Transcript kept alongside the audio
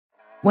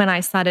when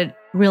I started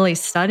really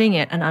studying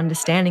it and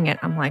understanding it,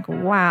 I'm like,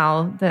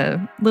 wow,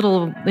 the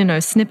little,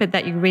 snippet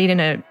that you read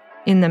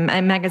in the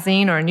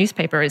magazine or a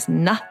newspaper is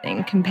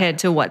nothing compared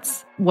to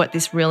what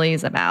this really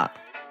is about.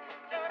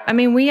 I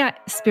mean, we are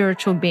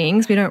spiritual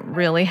beings. We don't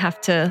really have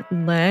to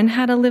learn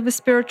how to live a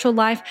spiritual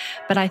life,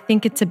 but I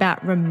think it's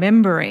about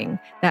remembering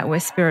that we're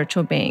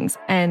spiritual beings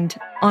and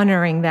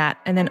honoring that,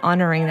 and then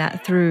honoring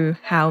that through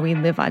how we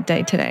live our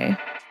day to day.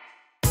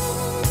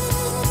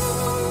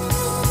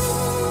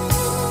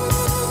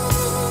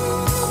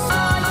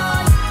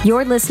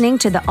 You're listening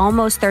to the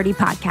Almost 30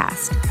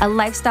 podcast, a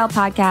lifestyle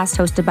podcast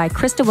hosted by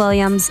Krista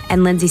Williams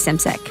and Lindsay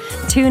Simsick.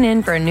 Tune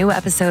in for a new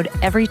episode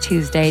every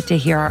Tuesday to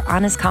hear our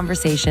honest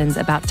conversations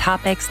about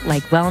topics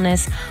like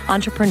wellness,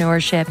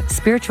 entrepreneurship,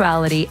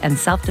 spirituality, and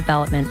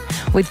self-development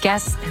with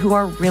guests who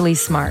are really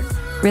smart,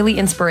 really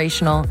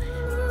inspirational,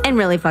 and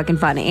really fucking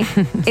funny.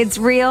 It's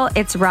real,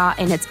 it's raw,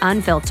 and it's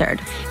unfiltered.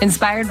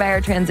 Inspired by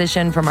our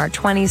transition from our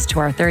 20s to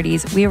our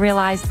 30s, we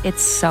realized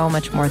it's so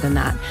much more than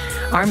that.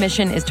 Our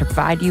mission is to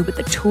provide you with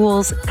the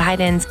tools,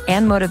 guidance,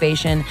 and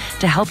motivation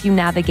to help you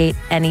navigate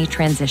any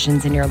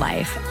transitions in your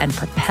life and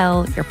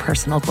propel your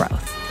personal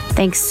growth.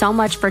 Thanks so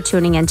much for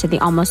tuning into the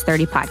Almost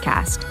 30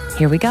 podcast.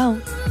 Here we go.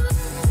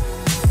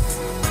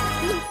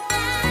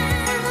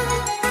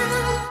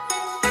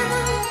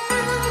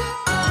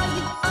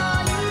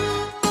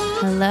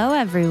 Hello,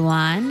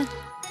 everyone.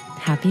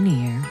 Happy New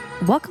Year.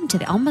 Welcome to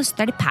the Almost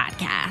 30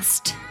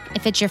 podcast.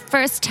 If it's your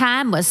first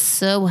time, we're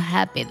so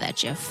happy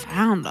that you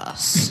found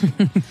us.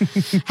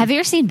 Have you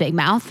ever seen Big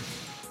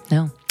Mouth?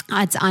 No.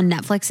 It's on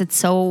Netflix. It's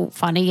so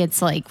funny.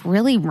 It's like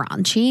really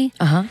raunchy.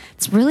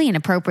 It's really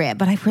inappropriate,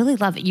 but I really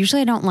love it.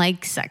 Usually I don't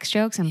like sex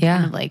jokes. I'm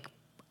kind of like,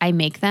 I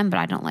make them, but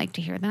I don't like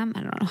to hear them.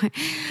 I don't know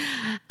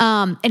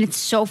why. And it's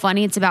so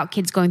funny. It's about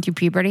kids going through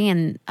puberty,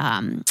 and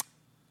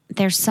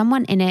there's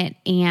someone in it,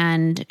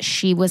 and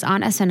she was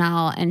on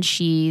SNL, and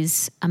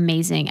she's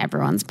amazing.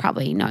 Everyone's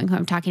probably knowing who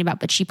I'm talking about,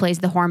 but she plays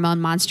the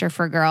hormone monster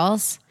for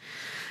girls.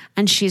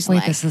 And she's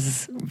this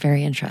is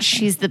very interesting.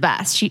 She's the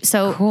best.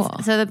 Cool.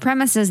 So the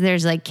premise is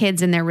there's like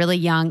kids and they're really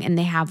young and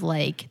they have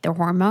like their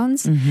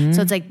hormones. Mm-hmm.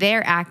 So it's like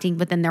they're acting,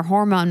 but then their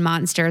hormone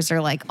monsters are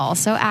like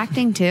also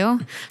acting too.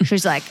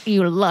 She's like,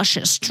 you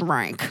luscious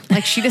drink.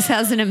 Like she just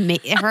has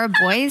her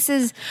voice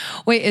is.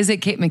 Wait, is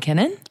it Kate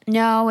McKinnon?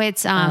 No,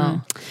 it's,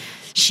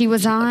 she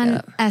was on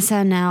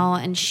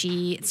SNL, and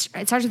it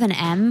starts with an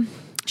M.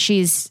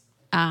 She's,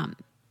 I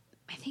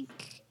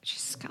think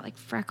she's got like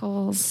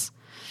freckles.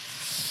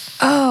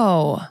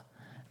 Oh,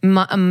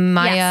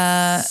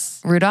 Maya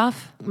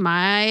Rudolph?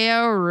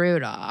 Maya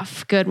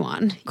Rudolph. Good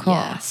one. Cool.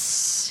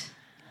 Yes.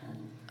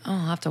 Oh,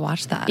 I'll have to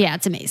watch that. Yeah,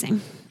 it's amazing.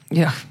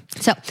 Yeah.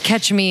 So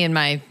catch me in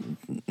my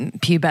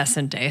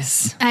pubescent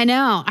days. I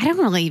know. I don't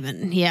really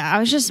even, I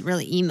was just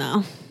really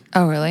emo.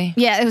 Oh, really?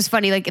 Yeah, it was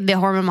funny. Like the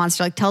hormone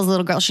monster like tells the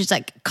little girl, she's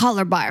like, call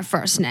her by her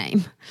first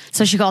name.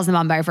 So she calls the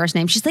mom by her first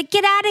name. She's like,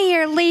 get out of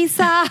here,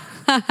 Lisa.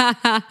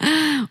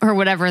 Or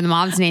whatever the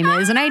mom's name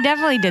is. And I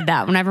definitely did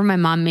that. Whenever my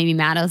mom made me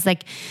mad, I was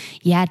like,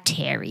 yeah,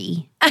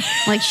 Terry.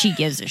 Like she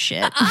gives a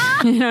shit.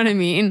 You know what I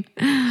mean?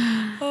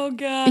 Oh,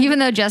 God. Even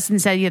though Justin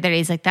said the other day,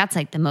 he's like, that's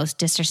like the most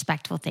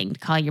disrespectful thing to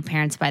call your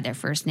parents by their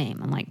first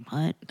name. I'm like,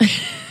 what?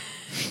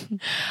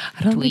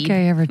 I don't think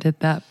I ever did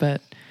that,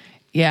 but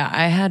yeah,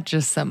 I had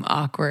just some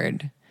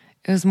awkward,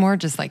 it was more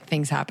just like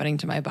things happening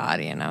to my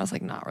body, and I was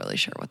like not really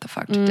sure what the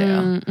fuck to do.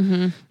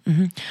 Mm-hmm.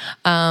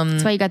 Mm-hmm.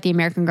 That's why you got the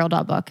American Girl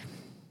doll book.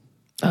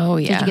 Oh,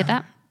 yeah. Did you get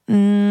that?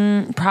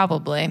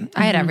 Probably. Mm-hmm.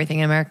 I had everything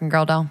in American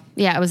Girl doll.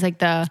 Yeah, it was like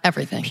the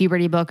everything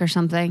puberty book or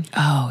something.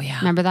 Oh, yeah.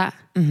 Remember that?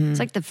 Mm-hmm. It's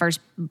like it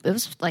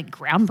was like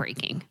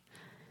groundbreaking.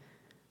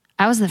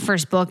 I was the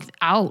first book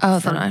out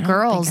for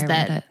girls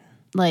that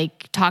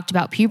like talked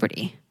about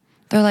puberty.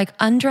 They're like,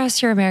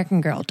 undress your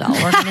American Girl doll.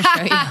 We're going to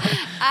show you.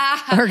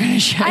 We're going to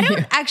show you. I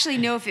don't actually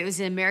know if it was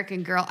an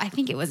American Girl. I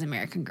think it was an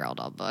American Girl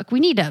doll book.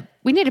 We need a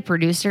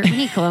producer. We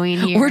need Chloe in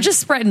here. We're just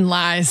spreading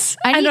lies.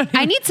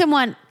 I need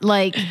someone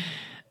like.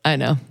 I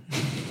know.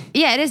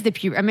 Yeah, it is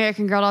the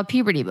American Girl doll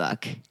puberty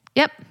book.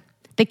 Yep.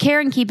 The Care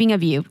and Keeping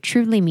of You.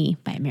 Truly Me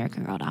by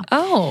American Girl doll.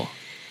 Oh.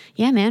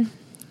 Yeah, man.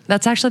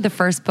 That's actually the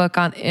first book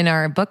in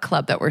our book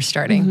club that we're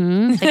starting.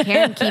 Mm-hmm. The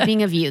Care and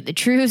Keeping of You, the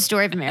true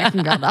story of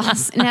American Girl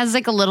dolls. And it has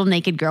like a little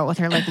naked girl with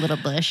her like little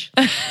bush.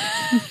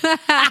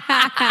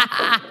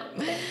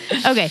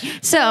 Okay,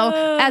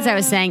 so as I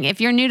was saying,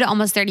 if you're new to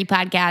Almost 30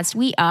 podcast,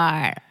 we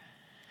are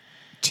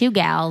two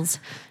gals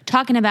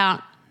talking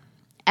about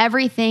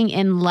everything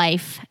in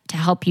life to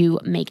help you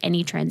make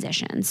any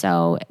transition.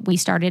 So we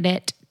started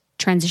it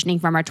transitioning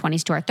from our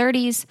 20s to our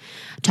 30s,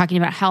 talking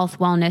about health,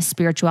 wellness,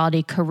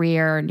 spirituality,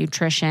 career,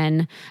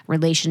 nutrition,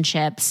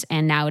 relationships,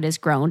 and now it has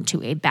grown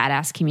to a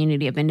badass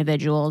community of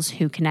individuals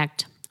who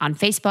connect on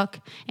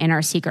Facebook in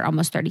our secret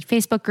Almost 30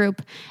 Facebook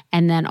group,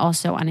 and then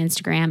also on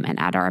Instagram and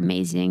at our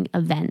amazing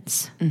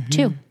events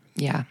too.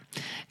 Yeah,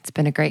 it's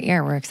been a great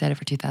year. We're excited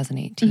for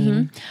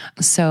 2018.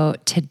 So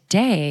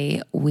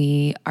today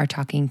we are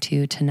talking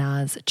to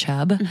Tanaaz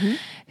Chubb,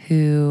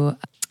 who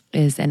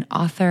is an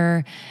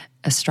author,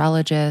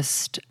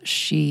 astrologist.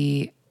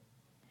 She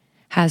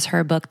has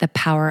her book, The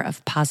Power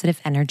of Positive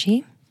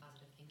Energy.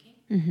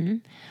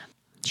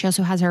 She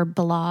also has her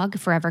blog,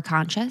 Forever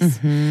Conscious.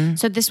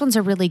 So this one's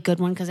a really good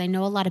one because I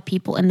know a lot of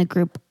people in the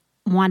group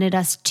wanted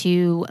us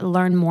to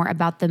learn more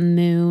about the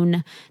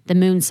moon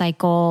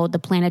cycle, the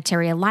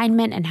planetary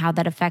alignment, and how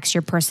that affects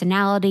your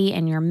personality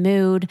and your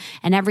mood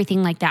and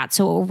everything like that.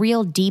 So a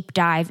real deep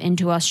dive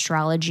into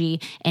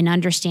astrology and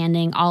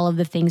understanding all of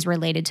the things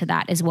related to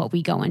that is what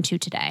we go into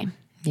today.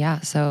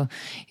 Yeah, so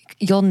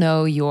you'll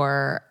know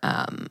your,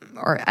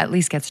 or at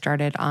least get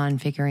started on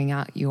figuring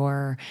out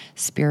your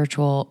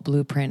spiritual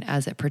blueprint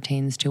as it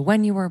pertains to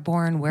when you were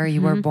born, where you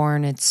were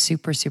born. It's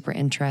super, super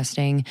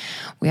interesting.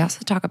 We also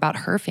talk about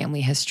her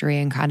family history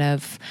and kind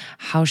of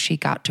how she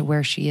got to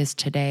where she is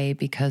today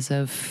because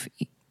of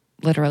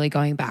literally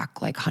going back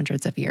like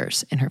hundreds of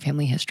years in her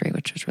family history,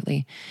 which was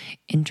really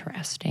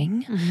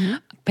interesting.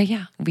 But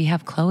yeah, we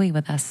have Chloe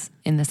with us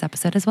in this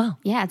episode as well.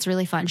 Yeah, it's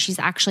really fun. She's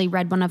actually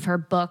read one of her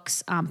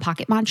books,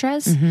 Pocket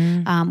Mantras,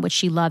 which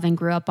she loved and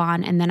grew up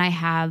on. And then I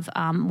have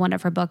one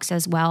of her books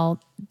as well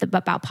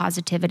about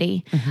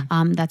positivity.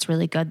 That's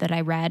really good that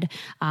I read.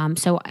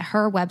 So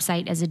her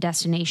website is a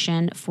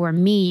destination for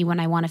me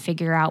when I want to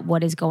figure out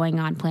what is going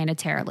on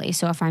planetarily.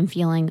 So if I'm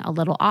feeling a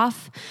little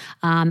off,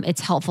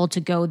 it's helpful to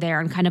go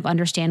there and kind of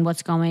understand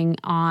what's going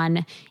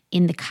on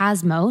in the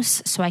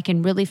cosmos so I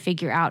can really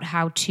figure out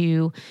how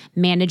to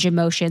manage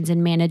emotions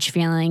and manage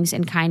feelings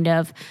and kind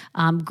of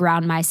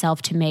ground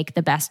myself to make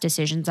the best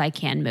decisions I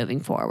can moving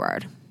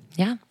forward.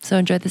 Yeah. So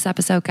enjoy this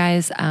episode,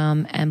 guys.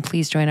 And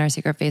please join our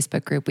secret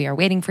Facebook group. We are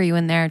waiting for you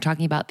in there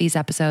talking about these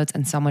episodes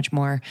and so much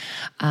more.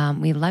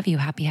 We love you.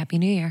 Happy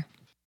New Year.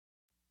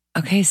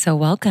 Okay. So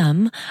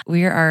welcome.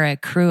 We are a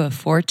crew of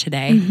 4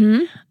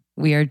 today.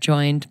 We are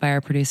joined by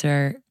our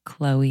producer,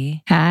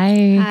 Chloe.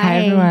 Hi. Hi,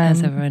 everyone.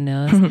 As everyone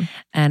knows.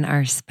 And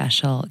our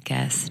special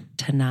guest,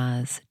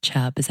 Tanaaz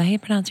Chubb. Is that how you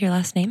pronounce your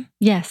last name?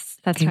 Yes,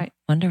 that's right.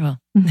 Wonderful.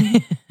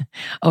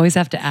 Always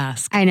have to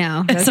ask. I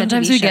know.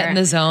 Sometimes we get in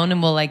the zone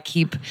and we'll like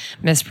keep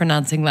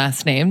mispronouncing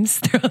last names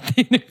throughout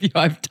the interview.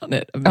 I've done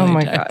it a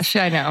million times. Gosh,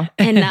 I know.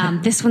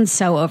 And this one's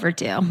so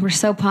overdue. We're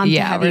so pumped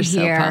to have you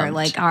here. Pumped.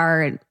 Like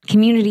our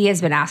community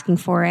has been asking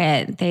for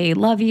it. They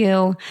love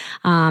you.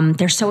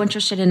 They're so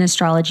interested in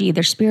astrology.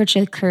 They're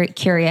spiritually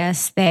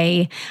curious.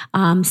 They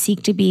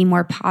seek to be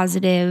more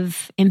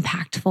positive,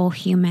 impactful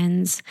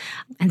humans.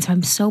 And so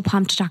I'm so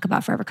pumped to talk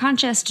about Forever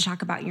Conscious, to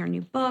talk about your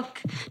new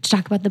book, to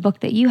talk about the book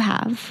that you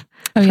have.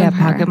 Oh yeah,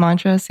 Pocket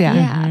Mantras. Yeah.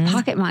 Yeah,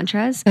 Pocket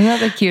Mantras. Isn't that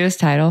the cutest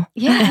title?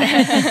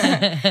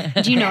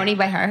 Yeah. Do you know any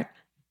by heart?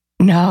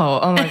 No.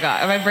 Oh my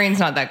God. My brain's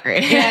not that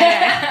great.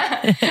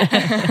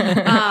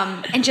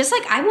 And just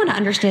like I want to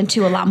understand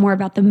too a lot more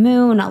about the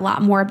moon, a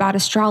lot more about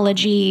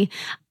astrology.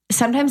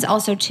 Sometimes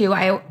also too,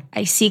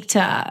 I seek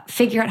to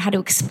figure out how to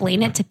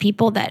explain it to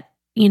people that,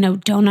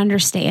 don't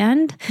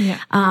understand. Yeah.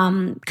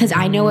 Cause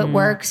I know it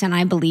works and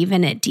I believe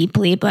in it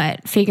deeply,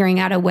 but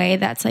figuring out a way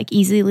that's like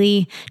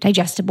easily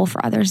digestible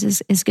for others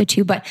is good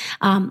too. But,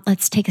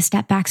 let's take a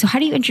step back. So how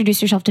do you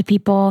introduce yourself to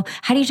people?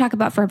 How do you talk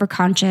about Forever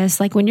Conscious?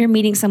 Like when you're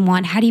meeting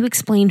someone, how do you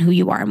explain who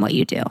you are and what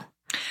you do?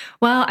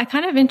 Well, I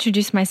kind of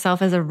introduced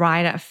myself as a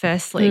writer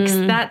firstly,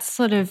 because that's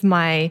sort of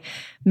my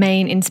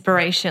main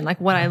inspiration,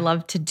 like what I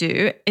love to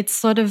do. It's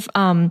sort of,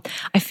 I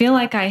feel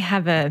like I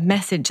have a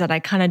message that I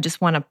kind of just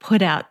want to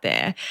put out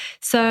there.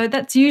 So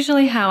that's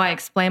usually how I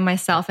explain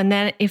myself. And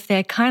then if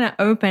they're kind of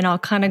open, I'll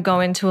kind of go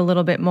into a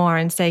little bit more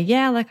and say,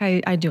 yeah, like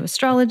I do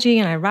astrology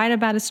and I write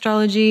about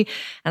astrology.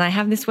 And I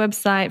have this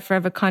website,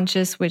 Forever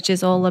Conscious, which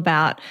is all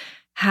about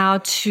how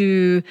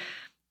to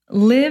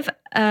live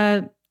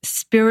a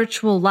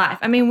spiritual life.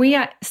 I mean, we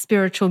are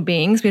spiritual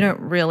beings. We don't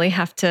really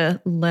have to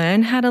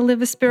learn how to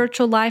live a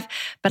spiritual life,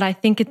 but I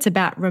think it's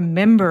about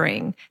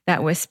remembering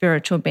that we're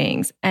spiritual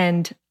beings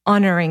and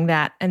honoring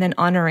that, and then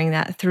honoring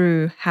that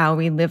through how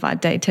we live our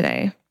day to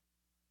day.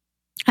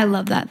 I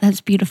love that. That's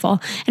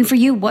beautiful. And for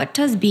you, what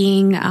does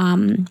being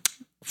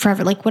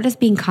forever, like what does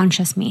being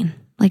conscious mean?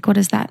 Like what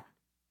is that?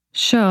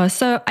 Sure.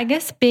 So I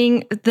guess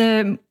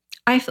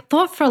I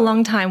thought for a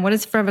long time, what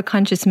does Forever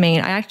Conscious mean?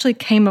 I actually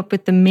came up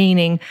with the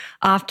meaning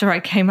after I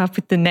came up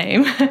with the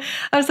name. I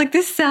was like,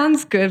 this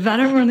sounds good, but I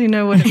don't really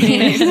know what it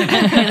means.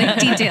 Like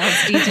details.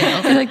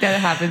 I feel like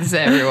that happens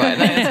to everyone.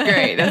 That's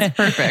great. That's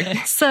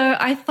perfect. So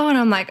I thought,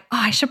 I'm like,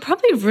 I should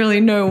probably really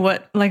know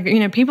what,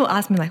 people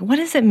ask me like, what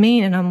does it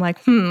mean? And I'm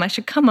like, I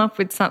should come up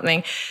with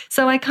something.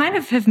 So I kind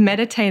of have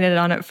meditated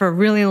on it for a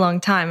really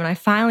long time. And I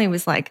finally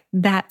was like,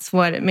 that's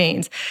what it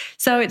means.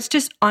 So it's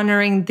just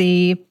honoring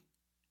the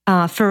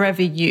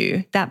forever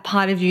you, that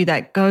part of you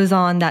that goes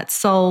on, that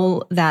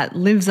soul that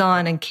lives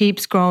on and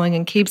keeps growing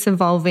and keeps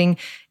evolving.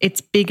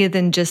 It's bigger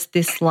than just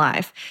this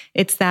life.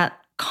 It's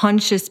that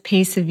conscious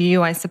piece of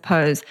you, I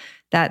suppose,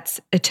 that's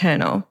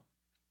eternal.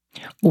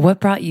 What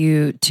brought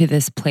you to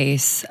this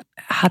place?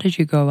 How did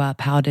you grow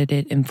up? How did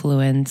it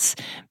influence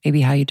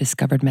maybe how you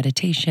discovered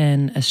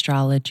meditation,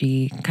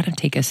 astrology? Kind of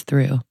take us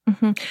through.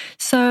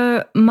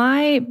 So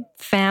my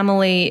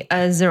family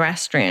is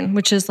Zoroastrian,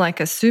 which is like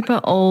a super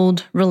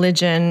old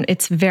religion.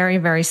 It's very,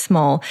 very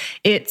small.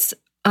 It's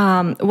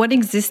what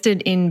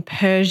existed in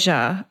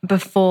Persia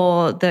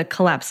before the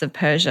collapse of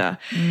Persia.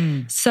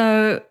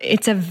 So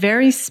it's a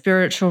very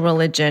spiritual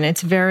religion.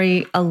 It's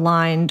very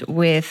aligned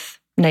with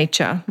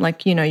nature.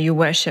 Like, you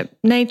worship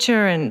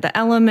nature and the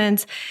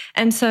elements.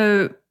 And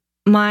so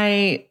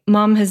my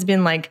mom has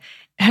been like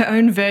her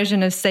own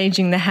version of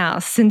saging the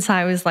house since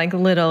I was like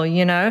little,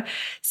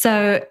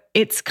 So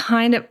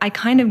I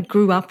kind of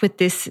grew up with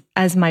this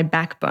as my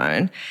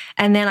backbone.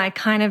 And then I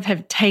kind of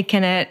have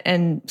taken it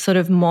and sort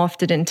of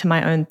morphed it into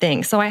my own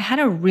thing. So I had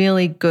a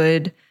really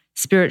good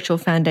spiritual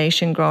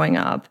foundation growing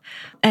up.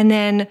 And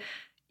then,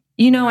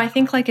 I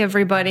think like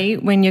everybody,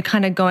 when you're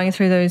kind of going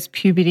through those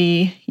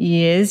puberty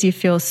years, you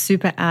feel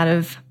super out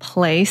of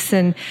place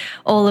and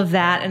all of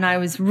that. And I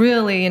was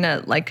really in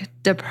a like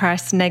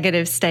depressed,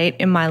 negative state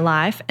in my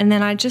life. And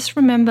then I just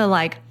remember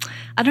like,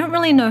 I don't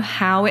really know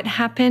how it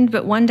happened,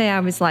 but one day I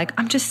was like,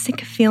 I'm just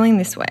sick of feeling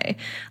this way.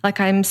 Like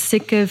I'm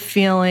sick of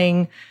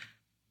feeling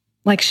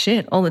like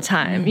shit all the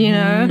time,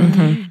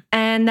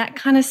 And that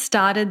kind of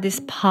started this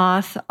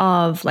path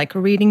of like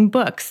reading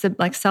books,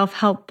 like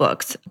self-help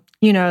books,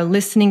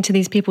 listening to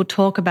these people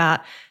talk about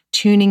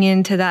tuning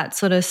into that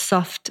sort of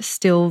soft,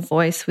 still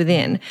voice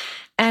within.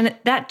 And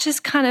that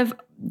just kind of,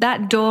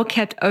 that door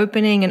kept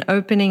opening and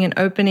opening and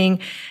opening.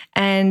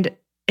 And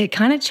it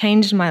kind of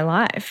changed my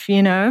life,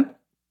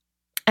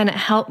 And it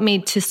helped me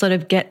to sort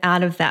of get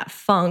out of that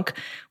funk,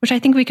 which I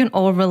think we can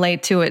all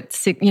relate to at,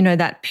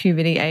 that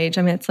puberty age.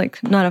 I mean, it's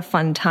like not a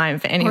fun time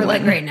for anyone. Or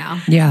like right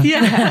now. Yeah.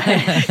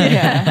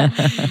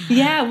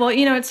 Yeah. Well,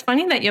 it's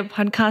funny that your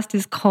podcast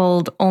is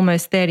called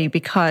Almost 30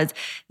 because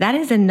that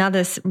is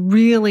another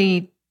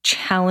really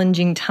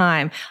challenging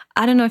time.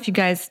 I don't know if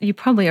you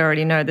probably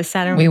already know the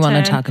Saturn We return.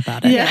 want to talk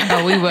about it. Yeah.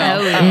 Oh, we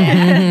will.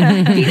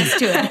 Beat us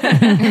to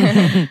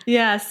it.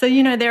 Yeah. So,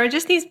 there are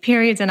just these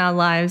periods in our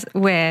lives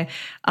where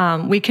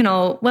we can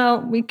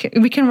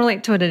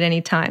relate to it at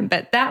any time.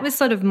 But that was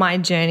sort of my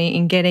journey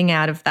in getting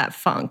out of that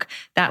funk.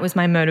 That was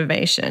my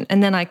motivation.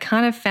 And then I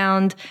kind of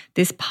found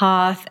this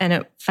path and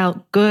it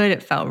felt good.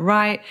 It felt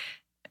right.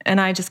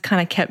 And I just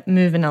kind of kept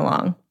moving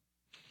along.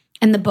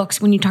 And the books,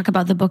 when you talk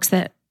about the books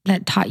that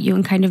taught you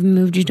and kind of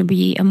moved you to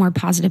be a more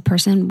positive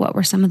person, what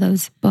were some of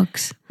those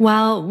books?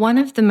 Well, one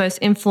of the most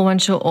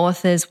influential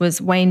authors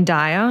was Wayne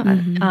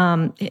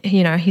Dyer.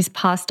 He's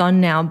passed on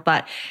now,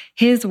 but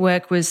his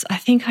work was, I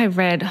think I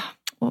read,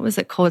 what was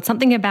it called?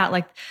 Something about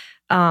like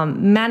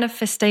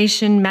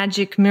manifestation,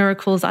 magic,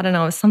 miracles, I don't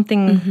know,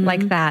 something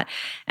like that.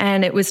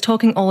 And it was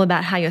talking all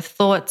about how your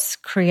thoughts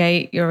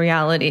create your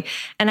reality.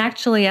 And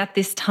actually at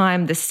this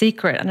time, The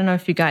Secret, I don't know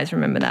if you guys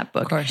remember that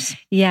book. Of course.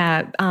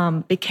 Yeah,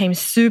 became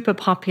super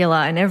popular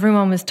and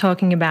everyone was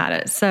talking about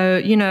it.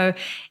 So,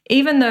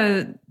 even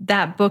though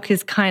that book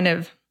is kind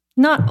of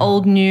not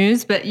old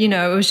news, but,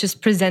 it was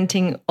just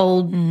presenting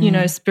old,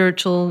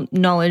 spiritual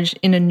knowledge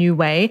in a new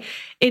way,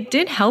 it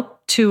did help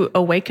to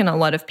awaken a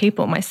lot of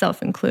people,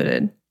 myself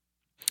included.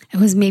 It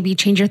was maybe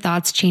Change Your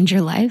Thoughts, Change Your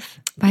Life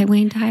by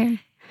Wayne Dyer.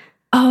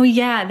 Oh,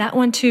 yeah, that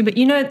one too. But,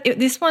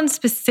 this one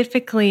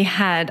specifically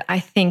had, I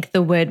think,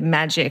 the word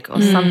magic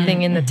or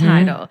something in the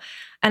title.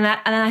 And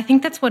I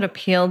think that's what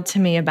appealed to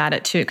me about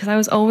it too, because I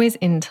was always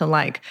into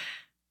like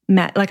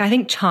I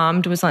think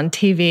Charmed was on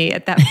TV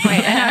at that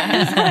point. And I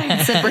was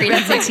like,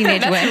 Sabrina's a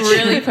teenage witch. That's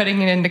really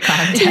putting it into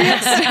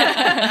context.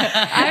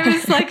 I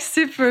was like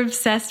super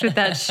obsessed with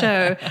that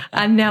show,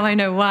 and now I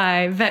know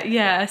why. But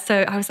yeah,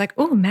 so I was like,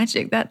 oh,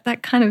 magic,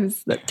 that kind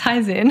of that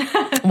ties in.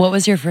 What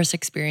was your first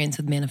experience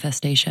with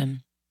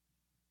manifestation?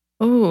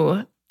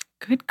 Oh,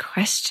 good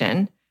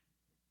question.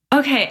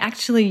 Okay,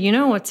 actually, you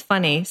know what's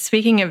funny?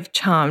 Speaking of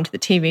Charmed, the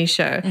TV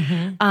show,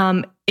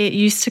 it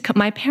used to come,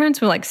 my parents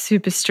were like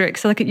super strict.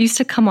 So like it used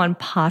to come on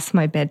past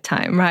my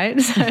bedtime,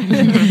 right?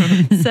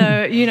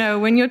 So,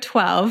 when you're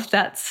 12,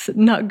 that's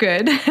not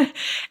good.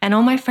 And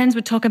all my friends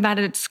would talk about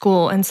it at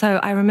school. And so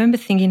I remember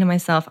thinking to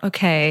myself,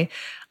 okay,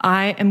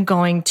 I am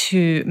going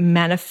to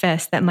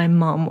manifest that my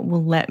mom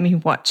will let me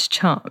watch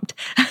Charmed.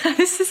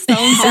 This is so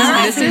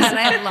embarrassing.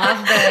 I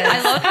love this.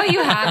 I love how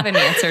you have an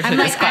answer to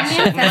this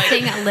question. I'm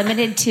manifesting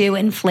limited to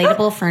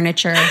inflatable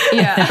furniture for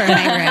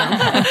my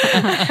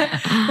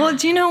room. Well,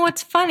 do you know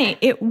what's funny?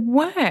 It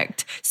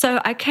worked. So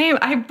I came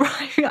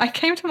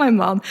to my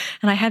mom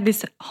and I had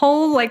this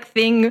whole like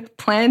thing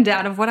planned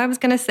out of what I was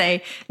going to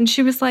say. And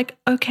she was like,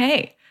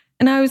 okay.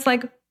 And I was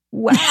like,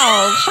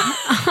 wow.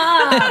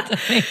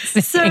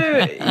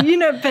 So,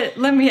 but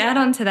let me add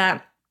on to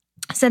that.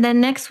 So then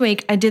next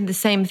week I did the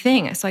same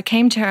thing. So I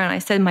came to her and I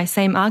said my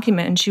same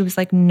argument and she was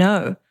like,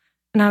 no.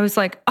 And I was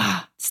like,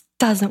 this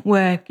doesn't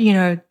work,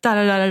 I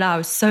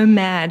was so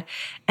mad.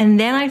 And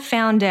then I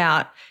found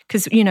out,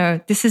 because,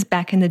 this is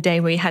back in the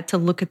day where you had to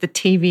look at the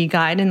TV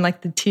guide and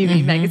like the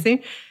TV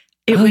magazine.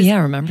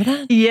 Remember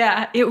that?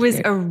 Yeah, it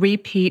was a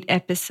repeat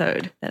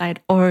episode that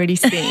I'd already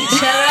seen.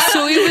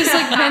 So it was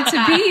like meant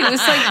to be. It was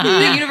like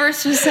the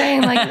universe was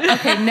saying like,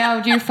 okay,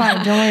 now you're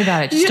fine. Don't worry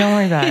about it. Just don't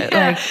worry about it.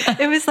 Yeah. Like,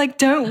 it was like,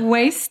 don't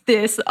waste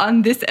this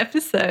on this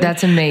episode.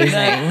 that's amazing.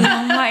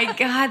 Oh my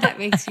God, that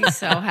makes me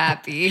so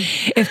happy.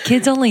 If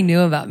kids only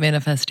knew about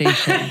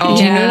manifestation,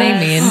 do you know what I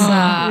mean?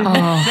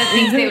 The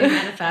things they would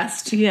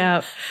manifest,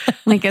 Yeah.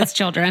 like as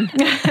children.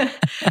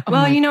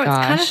 Well, it's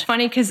kind of gosh.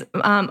 funny because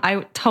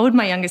I told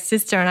my youngest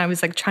sister and I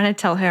was like trying to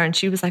tell her and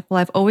she was like, well,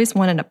 I've always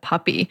wanted a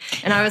puppy.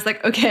 And I was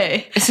like,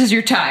 okay. This is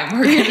your time.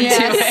 We're going to do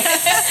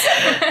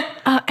it.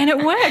 And it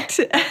worked.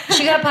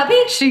 She got a puppy?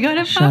 She got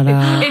a Shut puppy.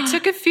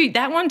 up.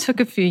 That one took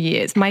a few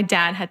years. My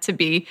dad had to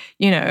be,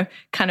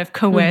 kind of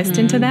coerced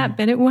into that,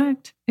 but it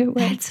worked. It worked.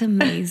 That's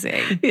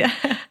amazing. Yeah.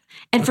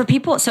 And for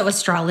people, so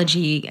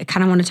astrology, I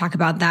kind of want to talk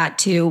about that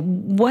too.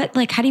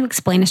 How do you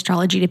explain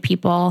astrology to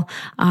people?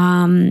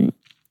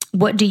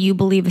 What do you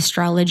believe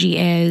astrology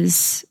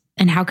is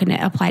and how can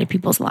it apply to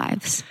people's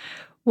lives?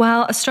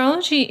 Well,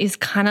 astrology is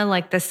kind of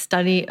like the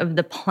study of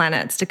the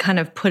planets, to kind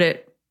of put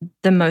it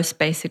the most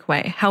basic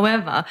way.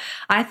 However,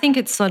 I think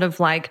it's sort of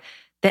like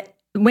that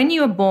when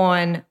you were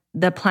born,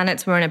 the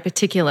planets were in a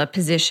particular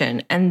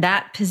position, and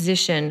that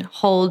position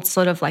holds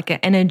sort of like an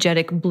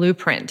energetic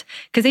blueprint,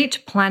 because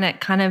each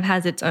planet kind of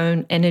has its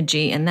own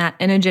energy, and that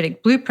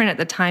energetic blueprint at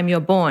the time you're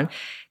born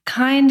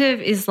kind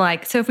of is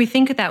like, so if we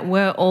think of that,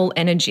 we're all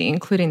energy,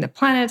 including the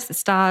planets, the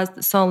stars,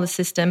 the solar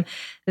system,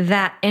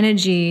 that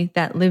energy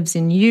that lives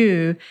in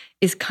you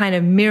is kind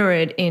of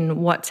mirrored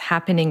in what's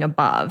happening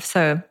above.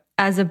 So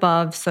as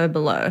above, so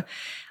below.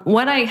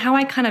 How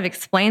I kind of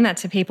explain that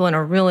to people in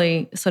a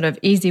really sort of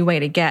easy way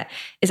to get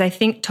is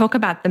talk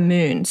about the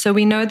moon. So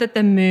we know that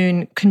the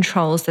moon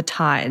controls the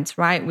tides,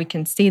 right? We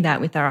can see that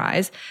with our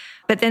eyes.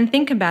 But then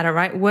think about it,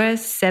 right? We're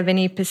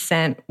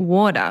 70%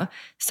 water.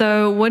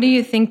 So what do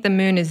you think the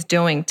moon is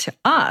doing to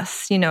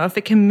us? If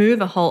it can move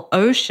a whole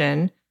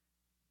ocean,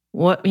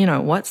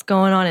 what's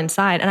going on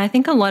inside? And I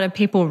think a lot of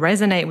people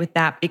resonate with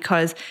that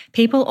because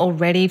people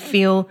already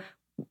feel,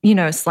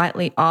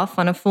 slightly off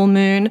on a full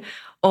moon,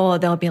 or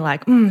they'll be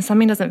like,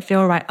 something doesn't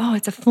feel right. Oh,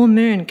 it's a full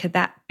moon. Could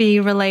that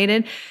be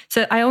related?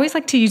 So I always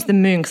like to use the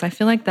moon because I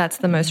feel like that's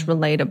the most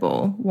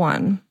relatable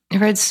one. I've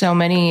read so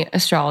many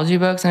astrology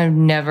books and I've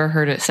never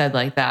heard it said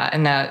like that.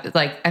 And that,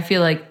 I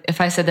feel like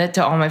if I said that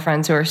to all my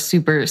friends who are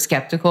super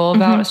skeptical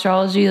about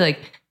astrology,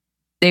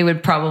 they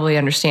would probably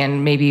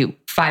understand maybe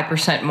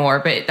 5% more,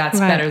 but that's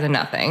better than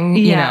nothing,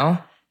 you know?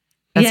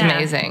 That's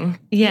amazing.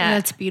 Yeah.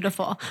 That's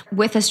beautiful.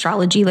 With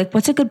astrology,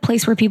 what's a good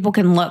place where people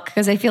can look?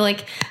 Because I feel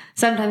like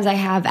sometimes I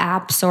have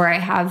apps or I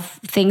have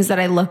things that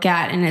I look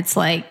at and it's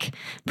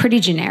pretty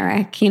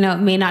generic, it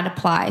may not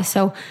apply.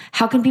 So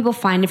how can people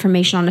find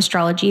information on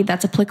astrology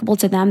that's applicable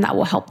to them that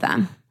will help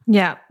them?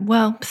 Yeah.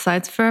 Well,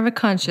 besides Forever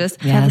Conscious.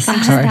 Yes, of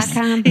course.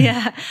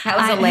 Yeah. That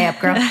was a layup,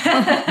 girl.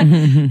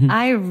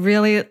 I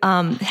really,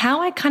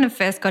 how I kind of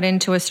first got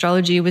into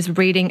astrology was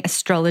reading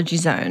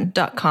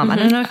astrologyzone.com. I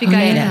don't know if you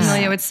guys are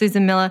familiar with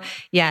Susan Miller.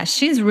 Yeah,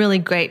 she's really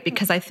great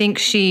because I think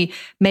she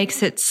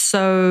makes it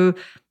so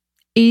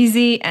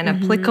easy and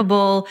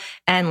applicable,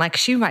 and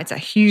she writes a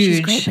huge... She's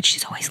great, but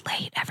she's always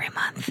late every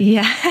month.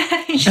 Yeah.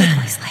 She's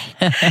always late.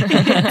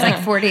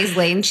 It's 4 days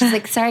late, and she's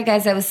like, sorry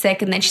guys, I was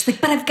sick. And then she's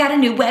like, but I've got a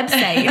new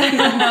website.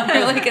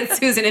 You're like, it's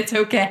Susan, it's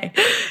okay.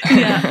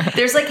 Yeah.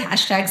 There's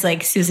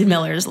hashtags Susan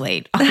Miller's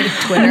late on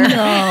Twitter.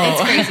 No.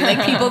 It's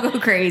crazy. People go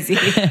crazy.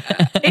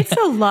 It's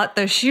a lot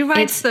though. She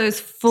writes those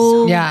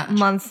full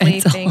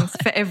monthly things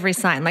for every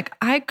sign.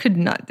 I could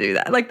not do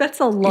that. That's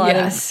a lot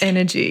of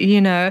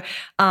energy,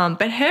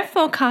 but her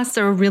forecasts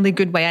are a really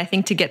good way, I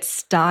think, to get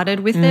started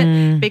with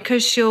it,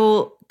 because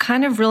she'll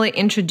kind of really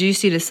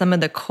introduce you to some of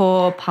the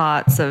core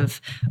parts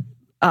of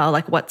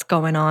what's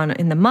going on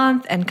in the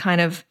month and kind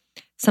of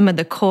some of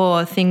the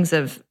core things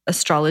of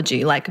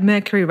astrology, like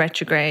Mercury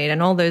retrograde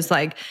and all those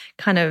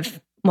kind of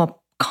more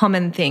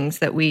common things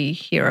that we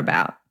hear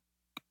about.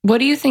 What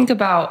do you think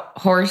about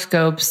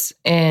horoscopes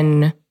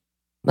in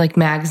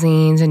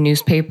magazines and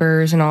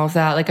newspapers and all of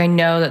that? I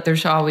know that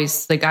there's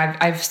always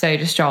I've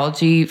studied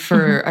astrology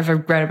for I've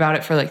read about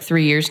it for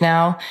 3 years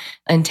now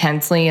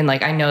intensely, and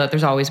I know that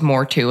there's always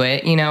more to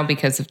it,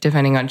 because of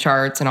depending on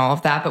charts and all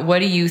of that. But what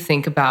do you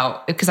think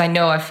about, because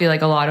I feel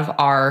like a lot of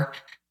our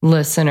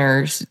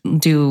listeners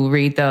do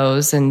read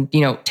those and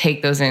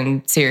take those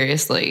in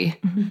seriously.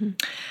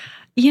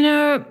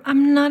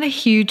 I'm not a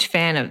huge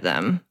fan of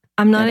them.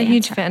 I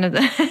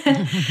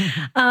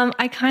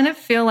kind of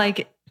feel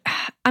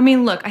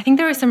look, I think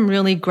there are some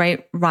really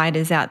great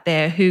writers out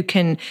there who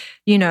can,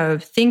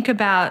 think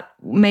about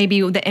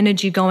maybe the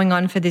energy going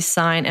on for this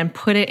sign and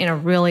put it in a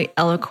really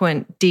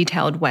eloquent,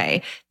 detailed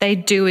way. They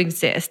do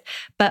exist.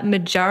 But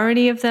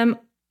majority of them,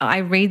 I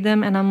read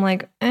them and I'm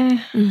like, I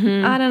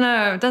don't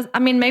know.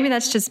 Maybe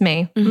that's just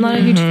me. I'm not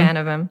a huge fan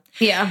of them.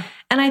 Yeah.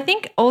 And I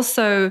think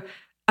also,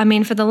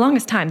 for the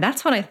longest time,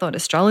 that's what I thought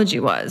astrology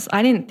was.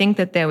 I didn't think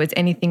that there was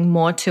anything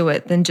more to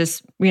it than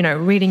just,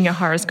 reading your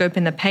horoscope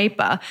in the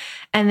paper.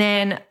 And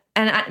then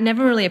And it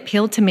never really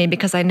appealed to me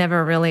because I'm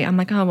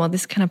like, oh, well,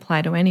 this can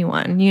apply to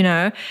anyone, you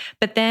know?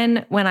 But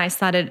then when I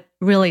started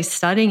really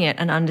studying it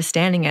and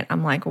understanding it,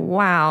 I'm like,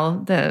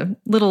 wow, the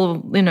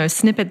little,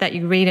 snippet that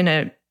you read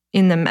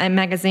in the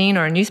magazine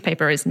or a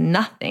newspaper is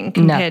nothing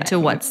compared to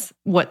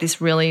what this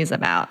really is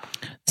about.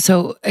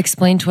 So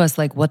explain to us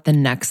like what the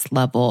next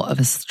level of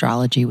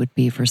astrology would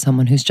be for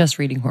someone who's just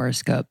reading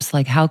horoscopes.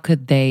 Like how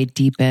could they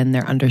deepen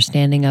their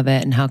understanding of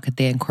it and how could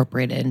they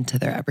incorporate it into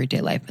their everyday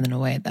life in a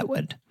way that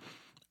would,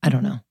 I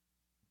don't know,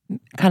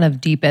 kind of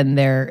deepen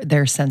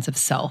their sense of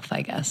self,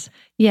 I guess.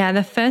 Yeah,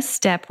 the first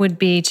step would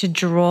be to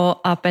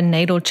draw up a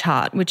natal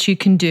chart, which you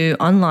can do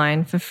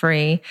online for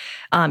free.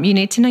 You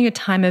need to know your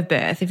time of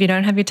birth. If you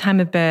don't have your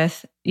time of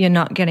birth, you're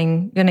not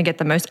going to get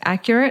the most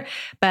accurate,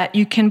 but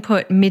you can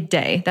put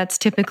midday. That's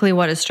typically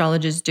what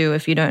astrologers do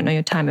if you don't know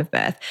your time of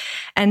birth.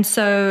 And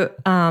so,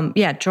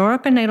 draw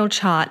up a natal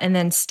chart and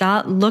then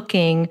start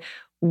looking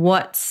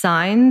what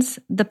signs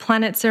the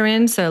planets are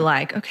in. So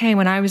like, okay,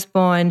 when I was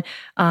born,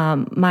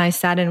 my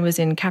Saturn was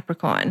in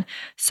Capricorn.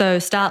 So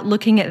start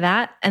looking at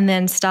that and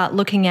then start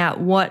looking at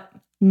what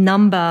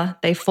number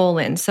they fall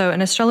in. So an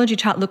astrology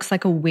chart looks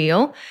like a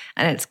wheel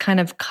and it's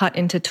kind of cut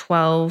into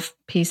 12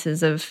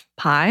 pieces of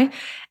pie.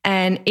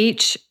 And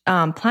each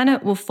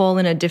planet will fall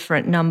in a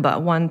different number,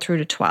 1 through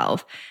to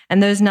 12.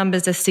 And those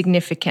numbers are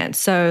significant.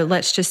 So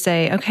let's just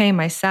say, okay,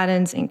 my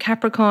Saturn's in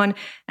Capricorn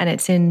and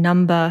it's in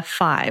number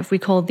 5. We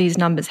call these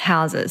numbers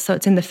houses. So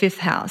it's in the 5th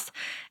house.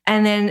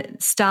 And then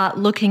start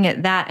looking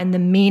at that and the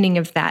meaning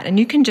of that. And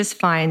you can just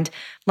find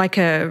like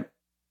a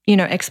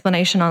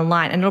explanation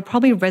online, and it'll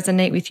probably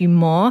resonate with you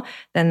more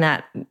than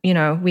that,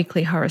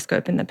 weekly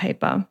horoscope in the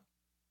paper.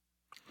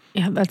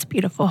 Yeah, that's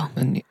beautiful.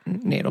 A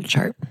natal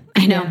chart.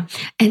 I know. Yeah.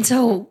 And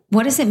so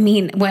what does it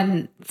mean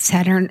when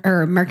Saturn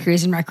or Mercury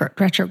is in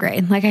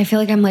retrograde? Like, I feel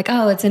like I'm like,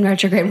 oh, it's in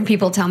retrograde when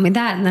people tell me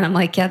that. And then I'm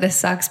like, yeah, this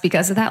sucks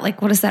because of that.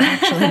 Like, what does that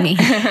actually mean?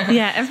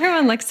 Yeah,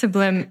 everyone likes to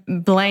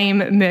blame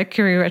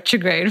Mercury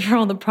retrograde for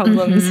all the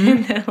problems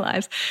in their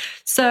lives.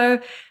 So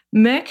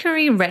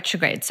Mercury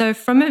retrograde. So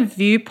from a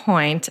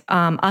viewpoint,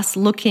 us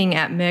looking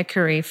at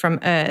Mercury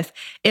from Earth,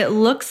 it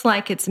looks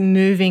like it's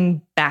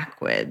moving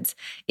backwards,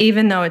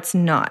 even though it's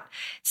not.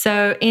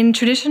 So in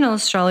traditional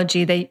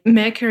astrology,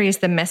 Mercury is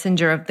the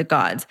messenger of the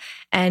gods,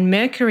 and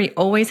Mercury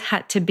always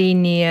had to be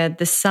near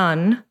the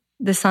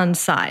sun's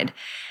side,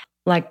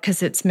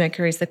 because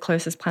Mercury's the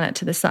closest planet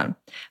to the sun.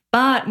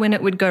 But when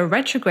it would go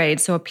retrograde,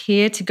 so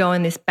appear to go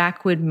in this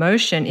backward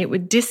motion, it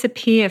would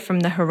disappear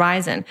from the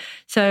horizon.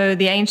 So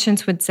the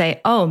ancients would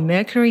say, oh,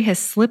 Mercury has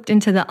slipped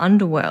into the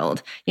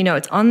underworld.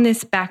 It's on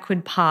this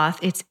backward path.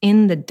 It's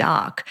in the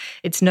dark.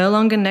 It's no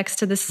longer next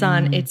to the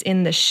sun. It's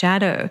in the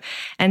shadow.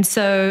 And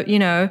so,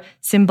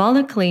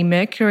 symbolically,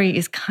 Mercury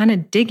is kind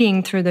of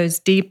digging through those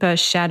deeper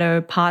shadow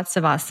parts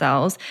of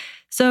ourselves.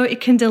 So it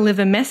can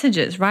deliver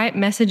messages, right?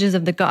 Messages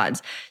of the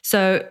gods.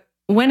 So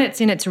when it's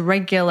in its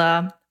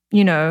regular,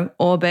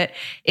 orbit,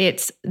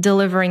 it's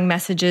delivering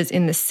messages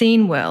in the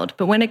seen world.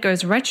 But when it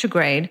goes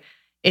retrograde,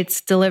 it's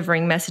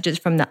delivering messages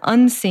from the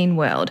unseen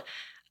world.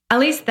 At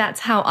least that's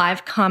how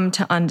I've come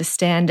to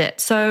understand it.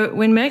 So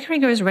when Mercury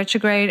goes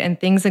retrograde and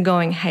things are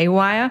going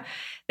haywire,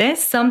 there's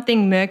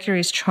something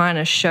Mercury's trying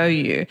to show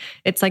you.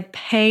 It's like,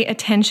 pay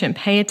attention,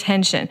 pay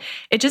attention.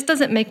 It just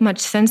doesn't make much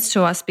sense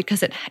to us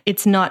because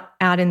it's not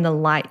out in the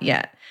light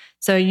yet.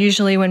 So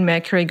usually when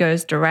Mercury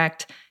goes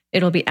direct,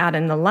 it'll be out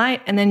in the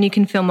light, and then you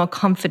can feel more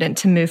confident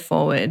to move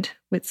forward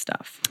with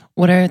stuff.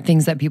 What are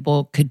things that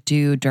people could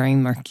do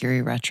during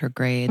Mercury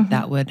retrograde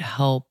that would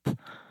help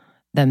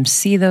them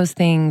see those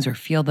things or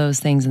feel those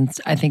things? And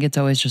I think it's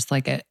always just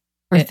like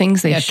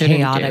things they shouldn't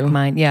chaotic do.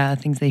 Mind. Yeah,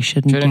 things they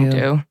shouldn't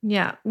do.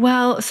 Yeah.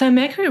 Well, so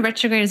Mercury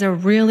retrograde is a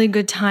really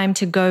good time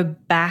to go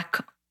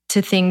back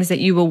to things that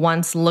you were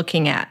once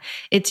looking at.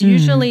 It's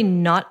usually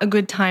not a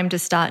good time to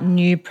start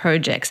new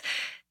projects.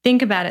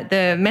 Think about it.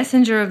 The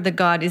messenger of the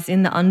god is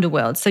in the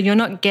underworld. So you're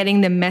not getting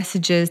the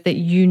messages that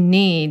you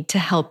need to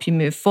help you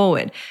move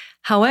forward.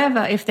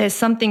 However, if there's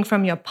something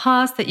from your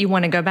past that you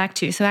want to go back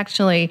to, so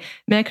actually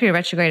Mercury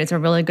retrograde is a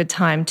really good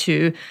time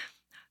to,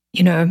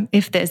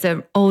 if there's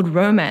an old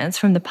romance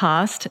from the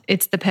past,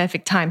 it's the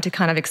perfect time to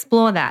kind of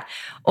explore that.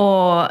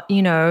 Or,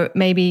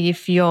 maybe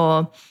if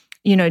you're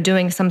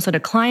doing some sort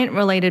of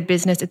client-related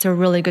business, it's a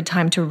really good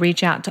time to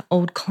reach out to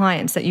old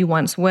clients that you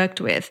once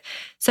worked with.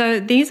 So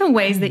these are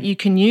ways that you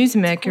can use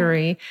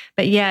Mercury.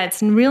 But yeah,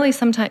 it's really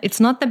sometimes it's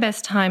not the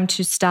best time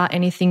to start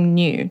anything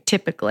new,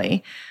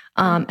 typically.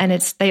 And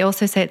they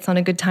also say it's not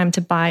a good time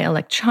to buy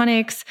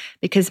electronics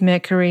because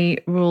Mercury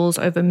rules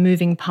over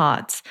moving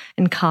parts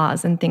and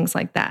cars and things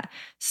like that.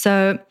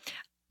 So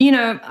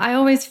I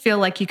always feel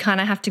like you kind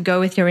of have to go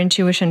with your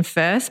intuition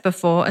first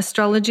before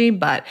astrology,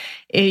 but,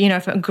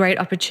 if a great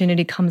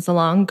opportunity comes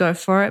along, go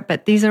for it.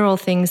 But these are all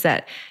things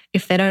that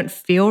if they don't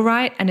feel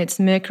right and it's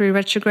Mercury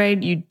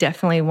retrograde, you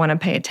definitely want to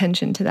pay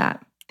attention to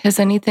that. Has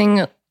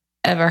anything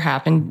ever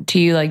happened to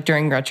you like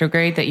during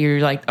retrograde that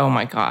you're like, oh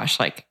my gosh,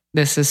 like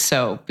this is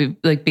so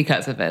like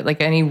because of it, like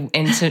any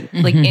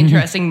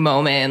interesting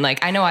moment?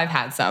 Like I know I've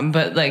had some,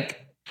 but like,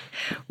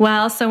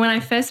 Well, so when I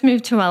first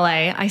moved to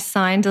LA, I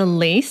signed a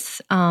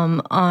lease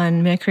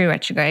on Mercury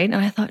retrograde,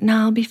 and I thought, no,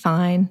 I'll be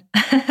fine.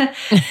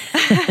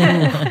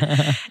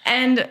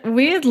 And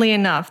weirdly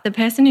enough, the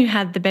person who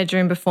had the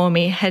bedroom before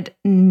me had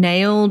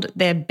nailed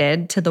their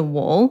bed to the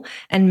wall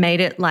and made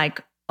it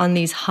like on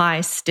these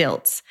high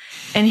stilts.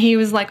 And he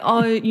was like,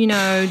 oh, you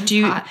know, do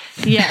you,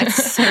 yeah,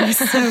 it's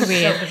so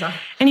weird. So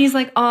and he's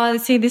like, oh,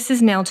 see, this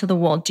is nailed to the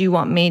wall. Do you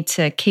want me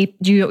to keep,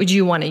 do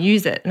you want to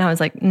use it? And I was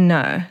like,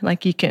 no,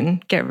 like you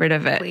can get rid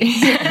of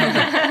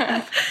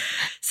it.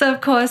 So of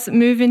course,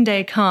 move-in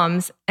day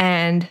comes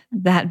and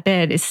that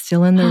bed is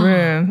still in the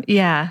room.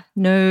 Yeah,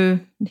 no,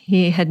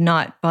 he had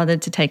not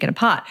bothered to take it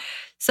apart.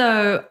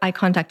 So I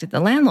contacted the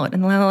landlord,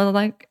 and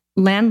the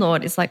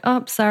landlord is like,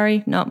 oh,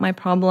 sorry, not my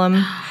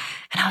problem.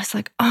 And I was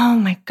like, oh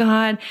my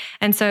God.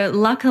 And so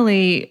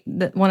luckily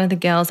one of the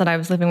girls that I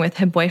was living with,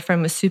 her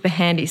boyfriend was super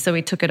handy. So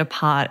we took it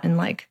apart and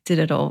like did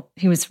it all.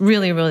 He was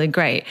really, really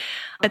great.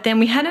 But then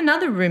we had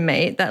another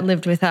roommate that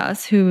lived with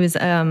us who was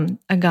a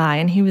guy,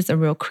 and he was a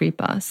real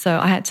creeper. So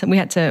we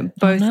had to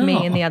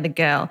me and the other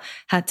girl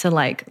had to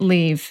like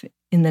leave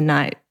in the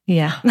night.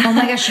 Yeah. Oh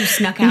my gosh, you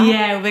snuck out?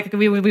 Yeah,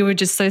 we were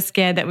just so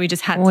scared that we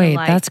just had to Wait,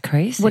 like. that's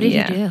crazy. What did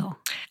you do?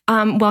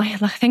 Well,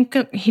 I think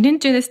he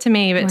didn't do this to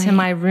me, but to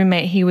my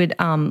roommate, he would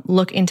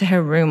look into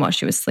her room while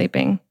she was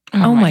sleeping.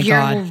 Oh my You're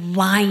God.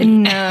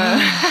 lying. No.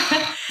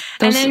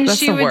 And then that's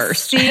she the would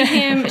worst. see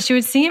him. She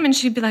would see him, and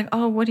she'd be like,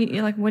 "Oh, what are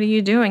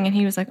you doing?" And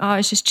he was like, "Oh, I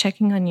was just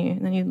checking on you."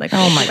 And then he'd like,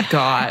 Oh my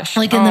gosh.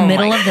 Like in the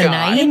middle of the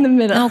night? in the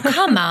middle. Oh,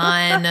 come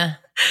on.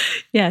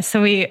 Yeah.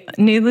 So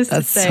needless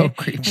That's to say, so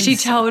creepy. she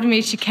told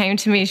me, she came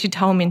to me, she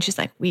told me, and she's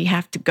like, "We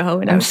have to go."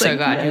 And I'm so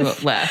glad you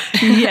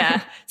left.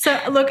 Yeah. So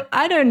look,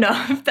 I don't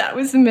know if that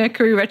was the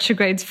Mercury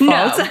retrograde's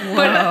fault. No,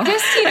 but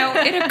just,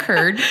 it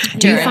occurred.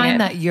 Do you find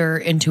that your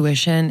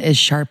intuition is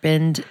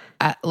sharpened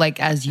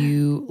as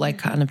you like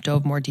kind of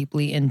dove more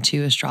deeply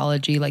into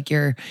astrology, like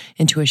your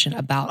intuition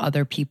about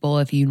other people,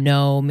 if you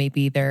know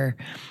maybe their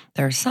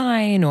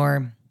sign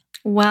or...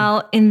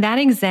 Well, in that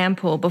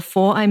example,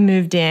 before I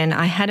moved in,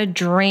 I had a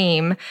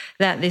dream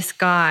that this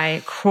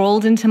guy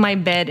crawled into my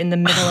bed in the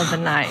middle of the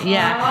night.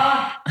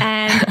 Yeah.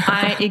 And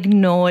I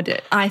ignored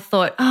it. I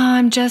thought, oh,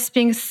 I'm just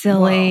being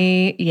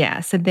silly. Whoa.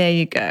 Yeah. So there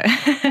you go.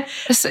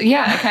 So,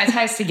 yeah, it kind of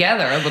ties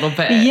together a little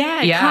bit.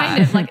 Yeah.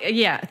 Kind of. Like,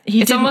 yeah.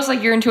 It's almost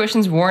like your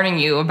intuition's warning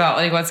you about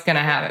like what's going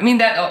to happen. I mean,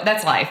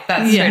 that's life.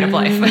 That's straight up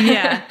life.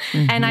 Yeah.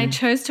 And I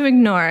chose to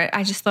ignore it.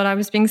 I just thought I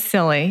was being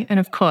silly.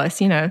 And of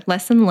course,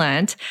 lesson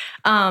learned.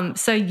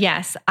 So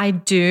yes, I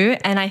do.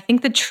 And I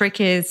think the trick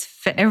is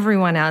for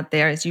everyone out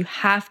there is you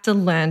have to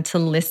learn to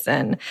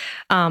listen.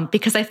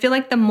 Because I feel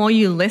like the more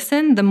you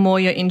listen, the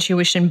more your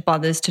intuition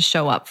bothers to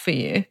show up for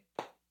you.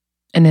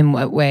 And in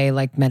what way?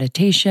 Like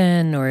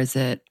meditation, or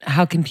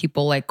how can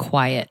people like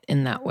quiet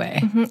in that way?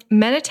 Mm-hmm.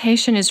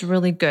 Meditation is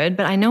really good,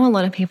 but I know a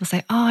lot of people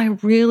say, oh, I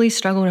really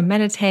struggle to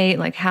meditate.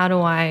 Like, how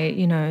do I,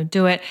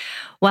 do it?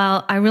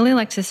 Well, I really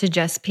like to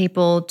suggest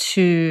people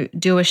to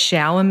do a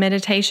shower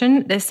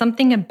meditation. There's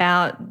something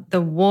about the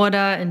water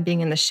and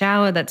being in the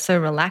shower that's so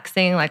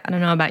relaxing. Like, I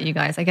don't know about you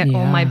guys. I get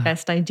all my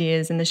best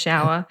ideas in the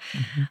shower.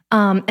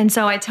 Mm-hmm. And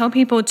so I tell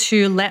people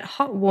to let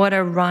hot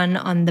water run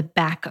on the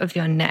back of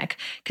your neck,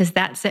 because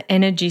that's the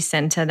energy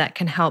center that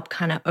can help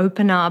kind of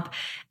open up.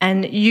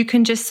 And you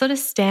can just sort of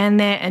stand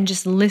there and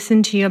just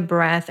listen to your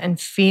breath and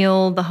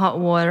feel the hot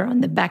water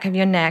on the back of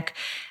your neck.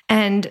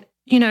 And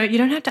you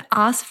don't have to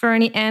ask for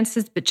any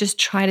answers, but just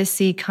try to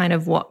see kind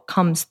of what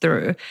comes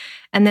through.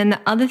 And then the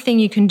other thing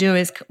you can do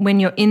is when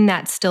you're in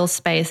that still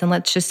space, and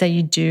let's just say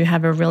you do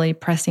have a really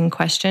pressing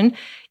question,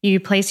 you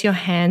place your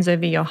hands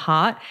over your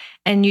heart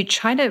and you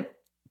try to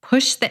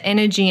push the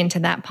energy into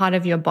that part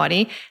of your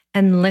body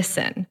and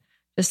listen.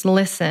 Just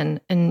listen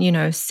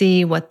and,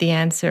 see what the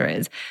answer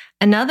is.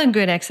 Another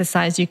good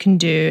exercise you can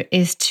do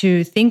is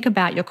to think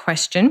about your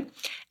question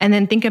and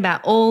then think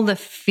about all the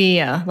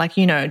fear, like,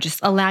 just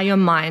allow your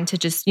mind to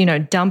just,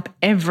 dump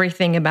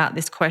everything about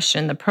this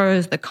question, the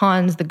pros, the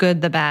cons, the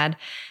good, the bad,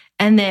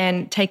 and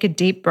then take a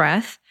deep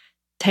breath,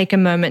 take a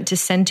moment to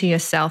center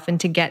yourself and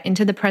to get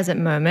into the present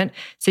moment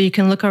so you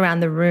can look around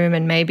the room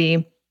and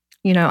maybe,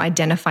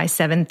 identify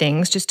 7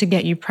 things just to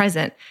get you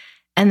present.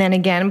 And then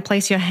again,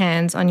 place your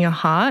hands on your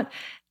heart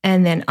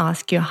and then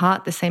ask your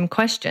heart the same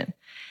question.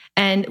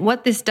 And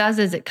what this does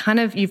is it kind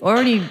of, you've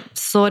already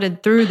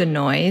sorted through the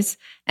noise,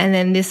 and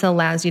then this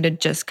allows you to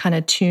just kind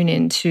of tune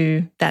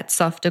into that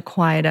softer,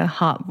 quieter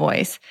heart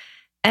voice.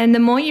 And the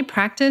more you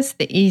practice,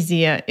 the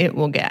easier it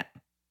will get.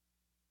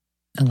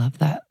 I love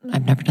that.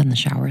 I've never done the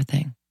shower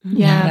thing.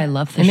 Yeah. But I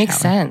love the It shower. makes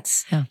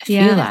sense. Yeah.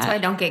 Yeah. That's why I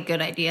don't get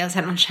good ideas.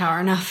 I don't shower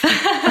enough.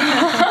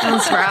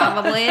 That's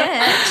probably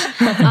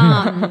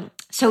it.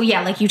 So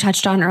yeah, like you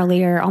touched on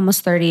earlier,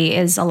 almost 30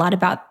 is a lot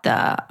about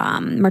the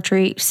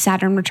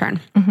Mercury-Saturn return.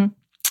 Mm-hmm.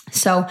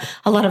 So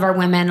a lot of our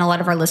women, a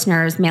lot of our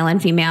listeners, male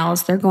and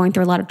females, they're going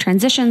through a lot of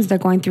transitions. They're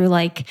going through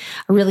like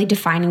a really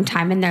defining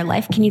time in their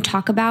life. Can you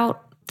talk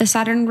about the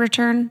Saturn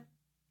return?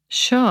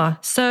 Sure.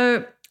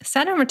 So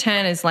Saturn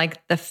return is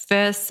like the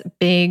first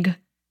big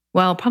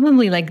well,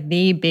 probably like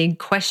the big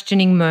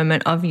questioning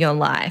moment of your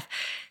life.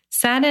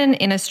 Saturn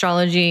in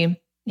astrology,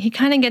 he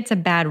kind of gets a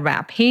bad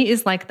rap. He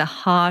is like the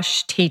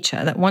harsh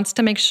teacher that wants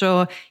to make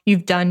sure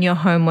you've done your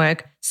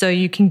homework so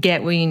you can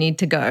get where you need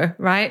to go,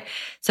 right?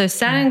 So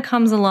Saturn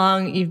comes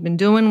along, you've been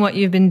doing what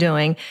you've been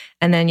doing,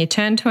 and then you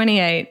turn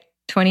 28,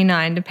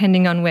 29,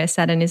 depending on where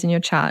Saturn is in your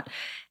chart.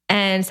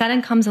 And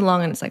Saturn comes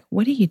along and it's like,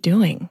 what are you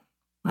doing?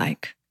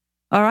 Like,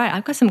 all right,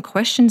 I've got some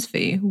questions for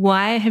you.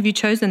 Why have you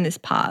chosen this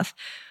path?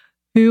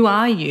 Who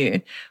are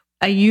you?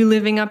 Are you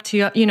living up to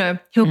your,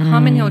 he'll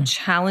come and he'll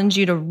challenge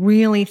you to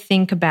really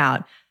think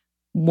about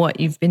what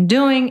you've been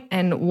doing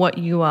and what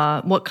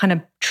kind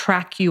of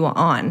track you are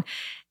on.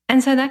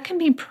 And so that can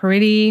be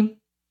pretty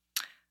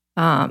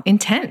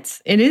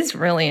intense. It is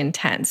really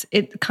intense.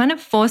 It kind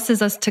of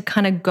forces us to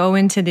kind of go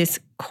into this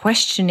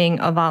questioning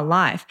of our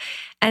life.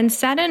 And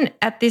Saturn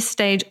at this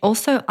stage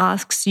also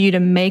asks you to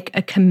make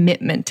a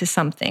commitment to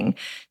something.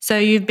 So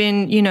you've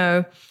been,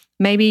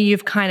 maybe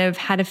you've kind of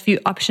had a few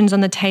options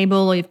on the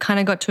table, or you've kind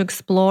of got to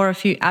explore a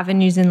few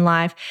avenues in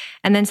life.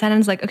 And then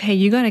Saturn's like, okay,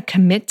 you got to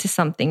commit to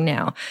something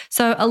now.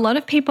 So a lot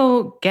of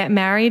people get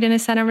married in a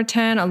Saturn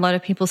return. A lot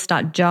of people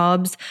start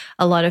jobs.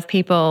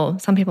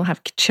 Some people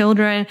have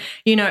children.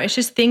 It's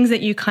just things that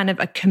you kind of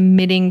are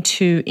committing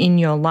to in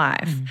your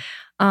life.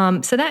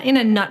 So that in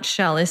a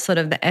nutshell is sort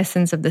of the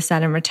essence of the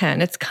Saturn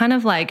return. It's kind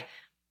of like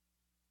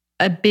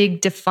a big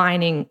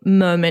defining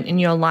moment in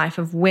your life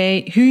of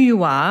who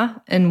you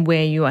are and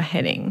where you are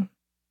heading.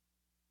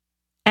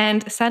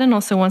 And Saturn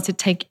also wants to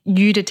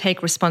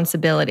take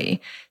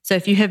responsibility. So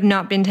if you have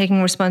not been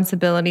taking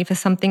responsibility for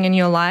something in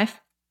your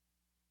life,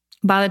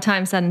 by the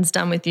time Saturn's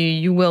done with you,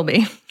 you will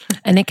be.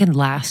 And it can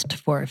last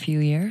for a few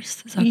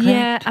years. Is that correct?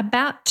 Yeah,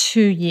 about 2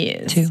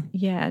 years. 2.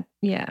 Yeah.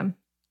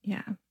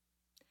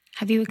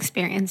 Have you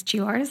experienced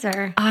yours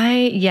or?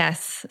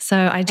 Yes. So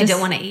I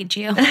don't want to age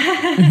you.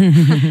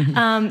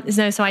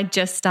 So I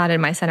just started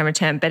my Saturn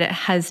return, but it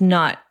has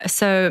not.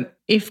 So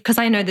because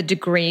I know the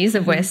degrees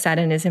of where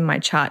Saturn is in my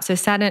chart. So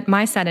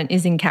my Saturn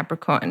is in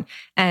Capricorn,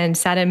 and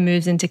Saturn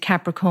moves into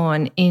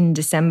Capricorn in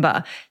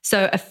December.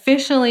 So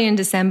officially in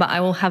December,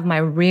 I will have my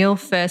real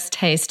first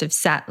taste of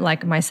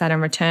my Saturn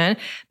return,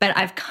 but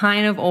I've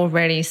kind of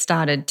already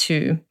started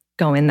to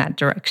go in that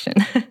direction.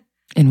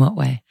 In what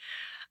way?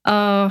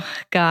 Oh,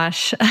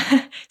 gosh.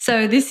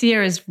 So this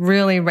year has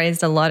really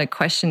raised a lot of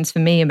questions for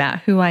me about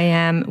who I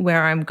am,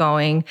 where I'm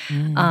going,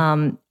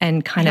 and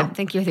kind I don't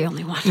think you're the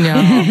only one. No,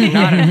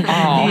 not at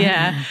all.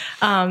 Yeah.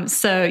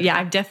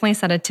 I've definitely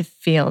started to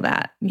feel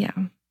that. Yeah.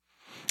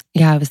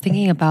 Yeah, I was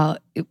thinking about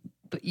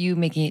you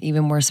making it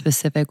even more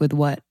specific with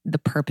what the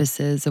purpose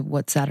is of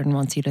what Saturn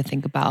wants you to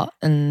think about.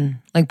 And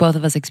like both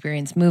of us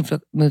experience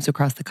moves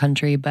across the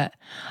country, but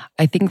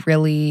I think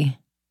really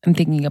I'm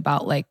thinking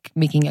about like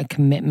making a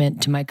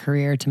commitment to my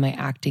career, to my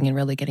acting, and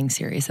really getting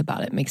serious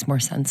about it makes more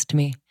sense to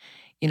me.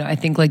 I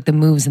think like the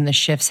moves and the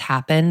shifts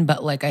happen,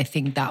 but like I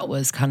think that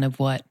was kind of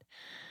what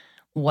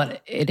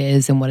it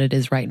is and what it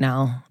is right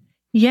now.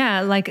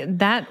 Yeah, like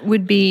that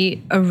would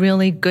be a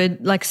really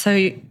good,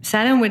 so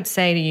Saturn would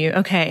say to you,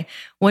 okay,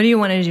 what do you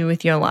want to do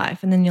with your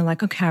life? And then you're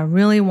like, okay, I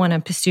really want to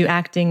pursue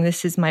acting.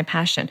 This is my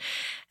passion.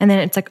 And then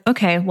it's like,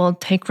 okay, well,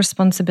 take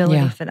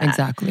responsibility for that.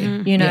 Exactly.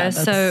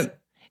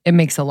 It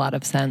makes a lot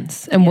of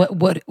sense. And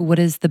what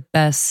is the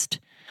best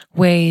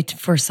way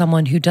for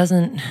someone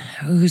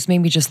who's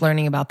maybe just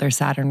learning about their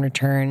Saturn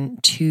return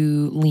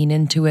to lean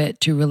into it,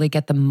 to really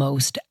get the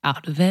most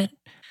out of it?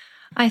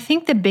 I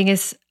think the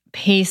biggest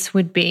piece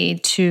would be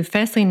to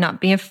firstly not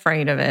be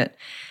afraid of it.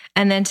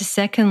 And then to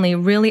secondly,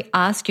 really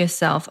ask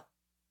yourself,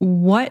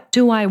 what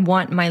do I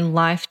want my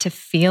life to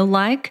feel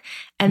like?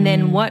 And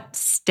then what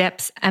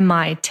steps am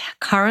I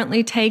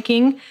currently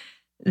taking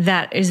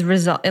that is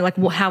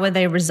how are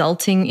they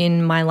resulting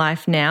in my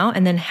life now?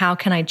 And then how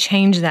can I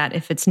change that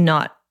if it's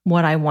not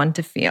what I want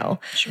to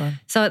feel? Sure.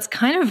 So it's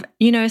kind of,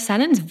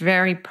 Saturn's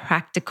very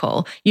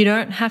practical. You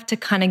don't have to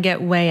kind of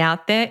get way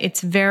out there. It's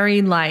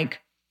very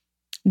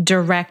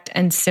direct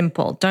and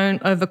simple.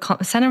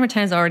 Saturn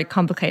return is already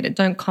complicated.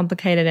 Don't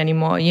complicate it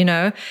anymore,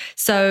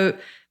 So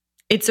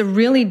it's a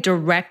really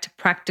direct,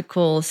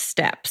 practical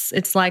steps.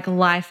 It's like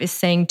life is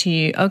saying to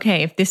you,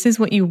 okay, if this is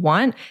what you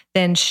want,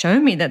 then show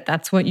me that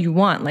that's what you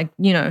want.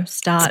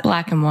 Start. It's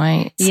black and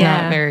white. It's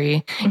not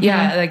very,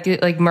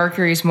 like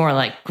Mercury's more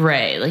like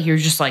gray. Like you're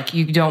just like,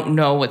 you don't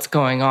know what's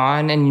going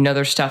on and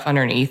there's stuff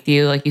underneath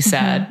you, like you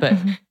said. But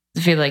I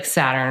feel like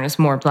Saturn is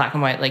more black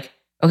and white. Like,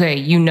 okay,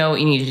 you know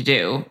what you need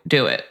to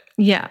do it.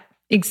 Yeah.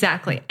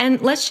 Exactly. And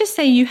let's just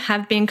say you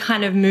have been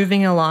kind of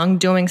moving along,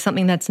 doing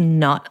something that's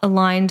not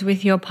aligned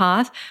with your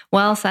path.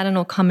 Well, Saturn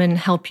will come and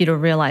help you to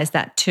realize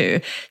that too.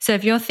 So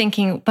if you're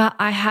thinking, but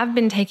I have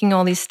been taking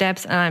all these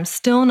steps and I'm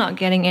still not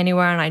getting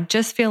anywhere and I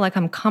just feel like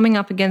I'm coming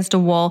up against a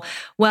wall,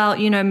 well,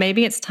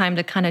 maybe it's time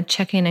to kind of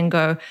check in and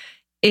go,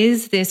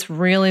 is this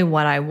really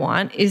what I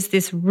want? Is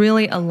this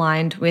really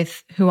aligned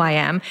with who I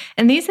am?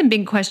 And these are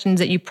big questions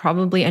that you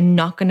probably are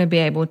not going to be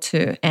able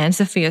to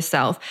answer for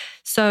yourself.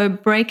 So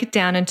break it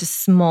down into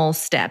small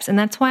steps. And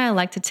that's why I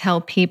like to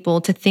tell people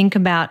to think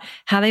about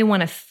how they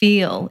want to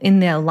feel in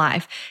their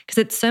life, because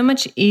it's so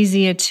much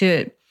easier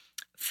to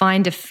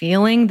find a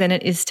feeling than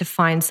it is to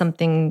find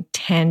something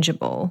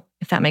tangible,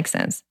 if that makes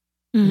sense.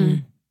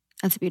 Mm-hmm.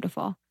 That's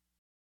beautiful.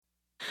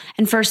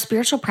 And for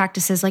spiritual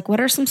practices, like what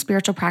are some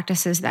spiritual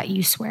practices that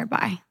you swear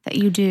by, that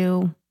you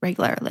do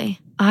regularly?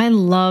 I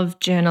love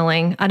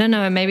journaling. I don't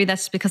know, maybe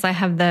that's because I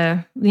have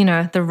the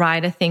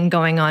writer thing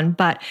going on,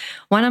 but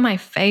one of my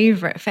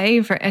favorite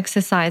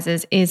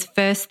exercises is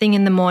first thing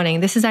in the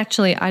morning. This is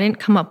actually, I didn't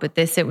come up with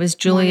this. It was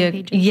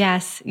Julia.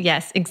 Yes,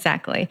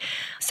 exactly.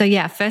 So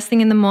yeah, first thing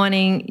in the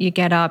morning, you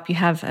get up, you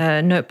have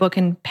a notebook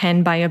and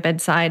pen by your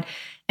bedside,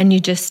 and you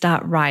just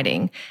start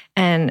writing.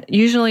 And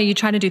usually you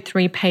try to do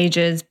 3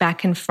 pages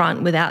back and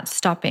front without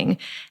stopping.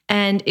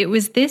 And it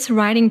was this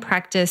writing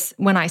practice,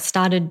 when I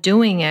started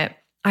doing it,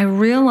 I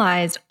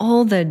realized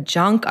all the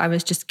junk I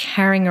was just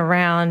carrying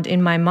around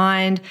in my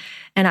mind.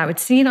 And I would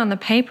see it on the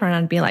paper and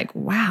I'd be like,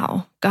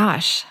 wow,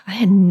 gosh, I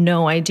had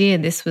no idea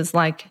this was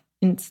like,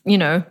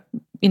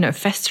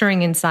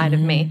 festering inside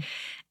of me.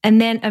 And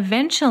then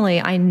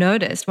eventually I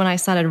noticed when I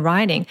started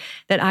writing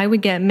that I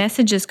would get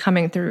messages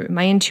coming through.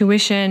 My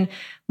intuition,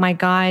 my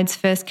guides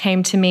first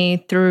came to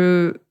me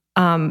through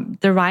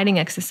the writing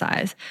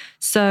exercise.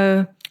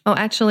 So,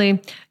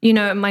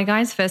 my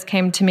guides first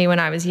came to me when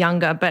I was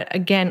younger. But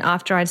again,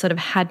 after I'd sort of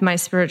had my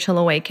spiritual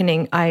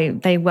awakening,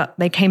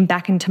 they came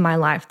back into my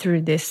life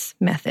through this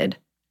method.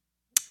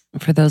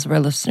 For those of our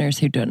listeners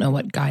who don't know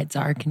what guides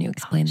are, can you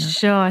explain that?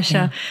 Sure.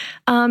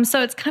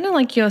 So it's kind of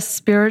like your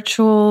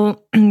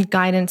spiritual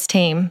guidance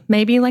team,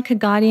 maybe like a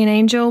guardian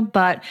angel,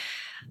 but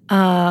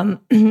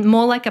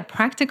more like a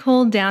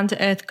practical,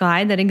 down-to-earth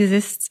guide that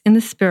exists in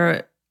the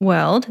spirit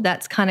world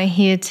that's kind of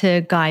here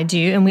to guide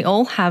you. And we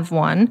all have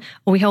one,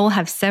 or we all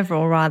have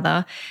several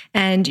rather,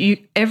 and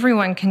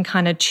everyone can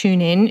kind of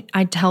tune in.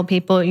 I tell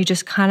people you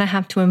just kind of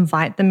have to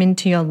invite them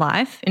into your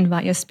life,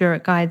 invite your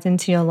spirit guides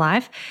into your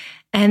life,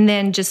 and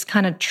then just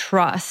kind of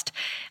trust.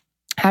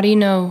 How do you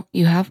know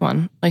you have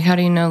one? Like, how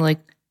do you know, like,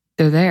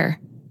 they're there?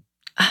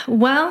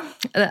 Well,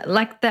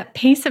 like that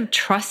piece of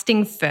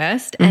trusting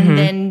first and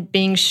then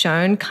being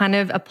shown kind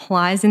of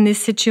applies in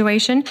this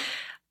situation.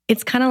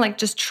 It's kind of like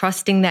just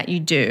trusting that you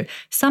do.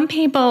 Some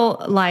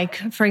people, like,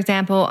 for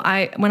example,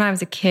 when I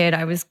was a kid,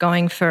 I was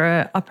going for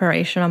an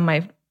operation on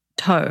my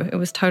toe. It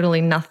was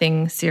totally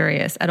nothing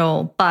serious at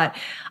all, but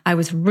I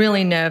was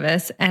really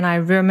nervous. And I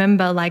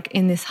remember, like,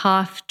 in this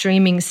half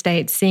dreaming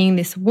state, seeing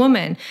this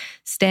woman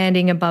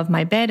standing above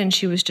my bed, and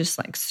she was just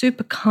like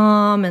super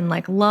calm and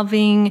like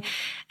loving.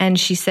 And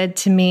she said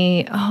to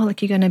me, "Oh,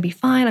 like, you're going to be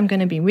fine. I'm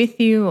going to be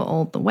with you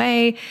all the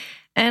way."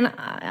 And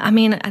I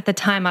mean, at the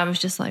time I was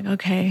just like,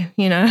 okay,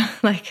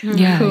 like, cool.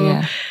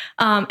 Yeah.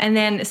 And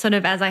then sort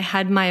of as I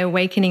had my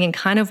awakening and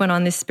kind of went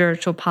on this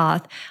spiritual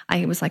path,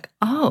 I was like,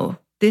 oh,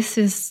 this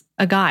is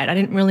a guide. I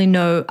didn't really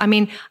know. I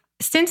mean,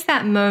 since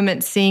that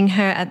moment, seeing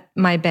her at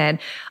my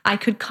bed, I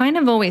could kind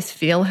of always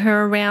feel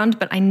her around,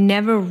 but I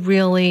never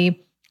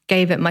really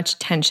gave it much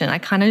attention. I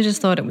kind of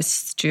just thought it was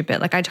stupid.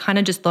 Like, I kind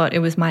of just thought it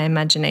was my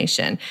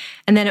imagination.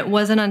 And then it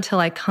wasn't until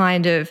I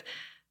kind of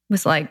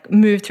was like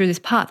moved through this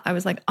path, I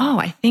was like, oh,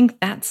 I think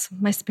that's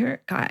my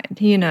spirit guide,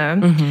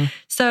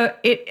 So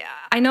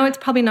I know it's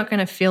probably not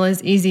going to feel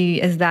as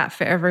easy as that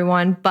for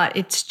everyone, but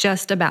it's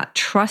just about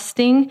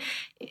trusting,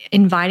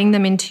 inviting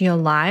them into your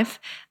life.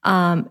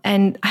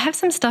 And I have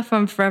some stuff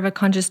on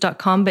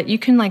foreverconscious.com, but you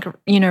can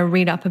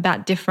read up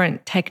about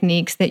different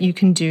techniques that you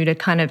can do to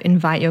kind of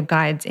invite your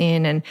guides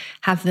in and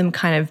have them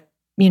kind of,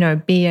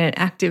 be an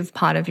active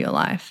part of your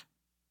life.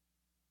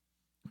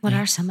 What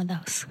are some of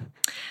those?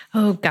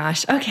 Oh,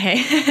 gosh.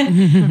 Okay.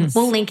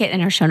 We'll link it in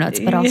our show notes,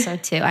 but also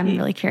too, I'm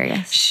really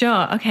curious.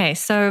 Sure. Okay.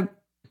 So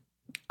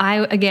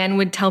I, again,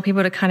 would tell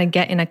people to kind of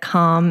get in a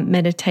calm,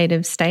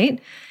 meditative state.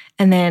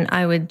 And then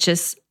I would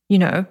just,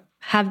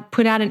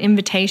 put out an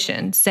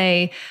invitation,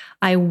 say,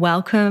 I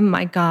welcome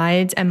my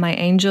guides and my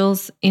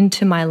angels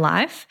into my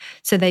life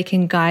so they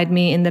can guide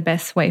me in the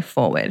best way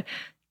forward.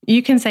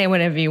 You can say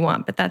whatever you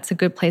want, but that's a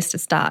good place to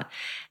start.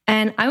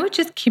 And I would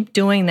just keep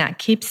doing that,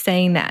 keep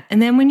saying that.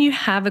 And then when you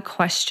have a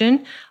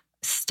question,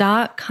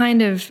 start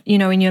kind of,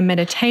 in your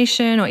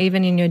meditation or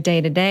even in your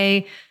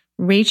day-to-day,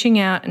 reaching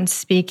out and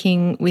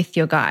speaking with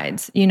your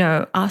guides.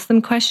 Ask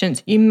them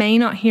questions. You may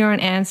not hear an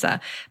answer,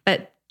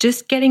 but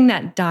just getting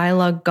that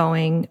dialogue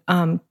going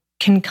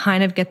can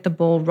kind of get the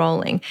ball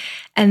rolling.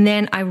 And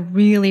then I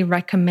really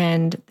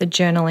recommend the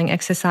journaling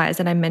exercise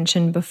that I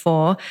mentioned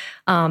before,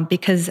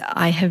 because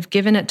I have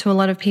given it to a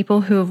lot of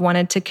people who have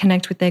wanted to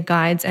connect with their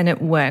guides, and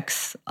it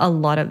works a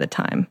lot of the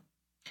time.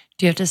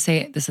 Do you have to say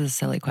it? This is a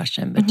silly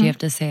question, but do you have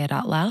to say it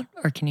out loud,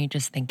 or can you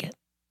just think it?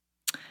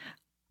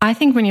 I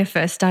think when you're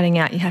first starting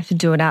out, you have to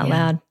do it out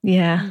loud.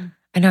 Yeah.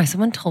 I know.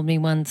 Someone told me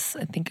once,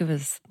 I think it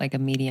was like a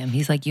medium.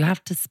 He's like, you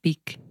have to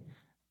speak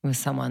with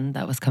someone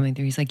that was coming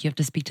through. He's like, you have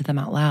to speak to them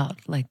out loud.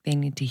 Like they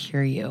need to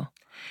hear you.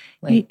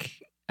 Like,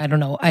 I don't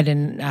know. I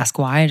didn't ask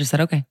why. I just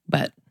said, okay.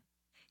 But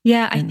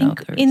yeah,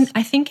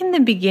 I think in the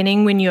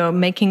beginning when you're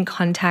making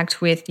contact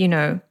with,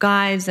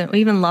 guides or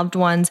even loved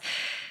ones,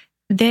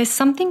 there's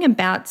something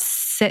about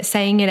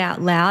saying it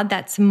out loud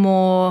that's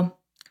more,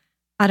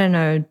 I don't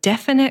know,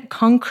 definite,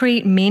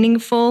 concrete,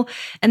 meaningful.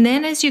 And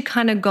then as you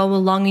kind of go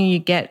along and you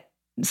get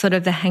sort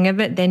of the hang of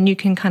it, then you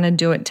can kind of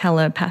do it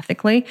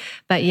telepathically.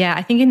 But yeah,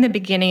 I think in the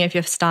beginning, if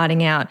you're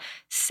starting out,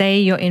 say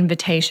your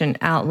invitation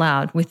out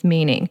loud with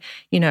meaning,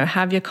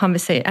 have your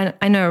conversation.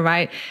 I know,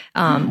 right?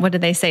 What do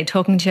they say?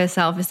 Talking to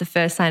yourself is the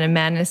first sign of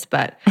madness,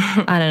 but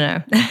I don't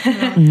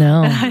know.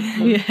 No.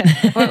 Yeah.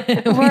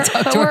 We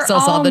talk to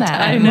ourselves all the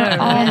time. We're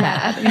all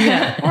mad.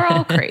 Yeah. We're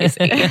all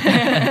crazy.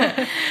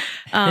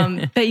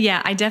 But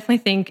yeah, I definitely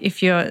think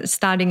if you're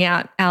starting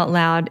out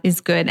loud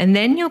is good. And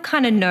then you'll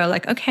kind of know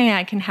like, okay,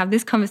 I can have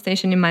this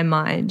conversation in my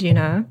mind,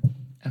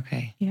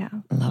 Okay. Yeah.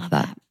 I love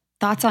that.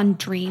 Thoughts on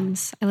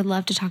dreams? I would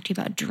love to talk to you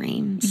about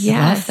dreams.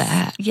 Yes. Love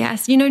that.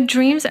 Yes.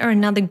 Dreams are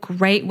another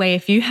great way.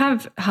 If you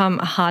have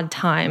a hard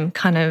time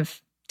kind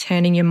of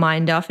turning your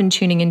mind off and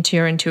tuning into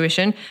your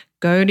intuition,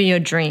 go to your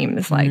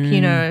dreams. Like,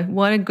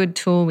 what a good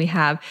tool we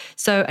have.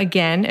 So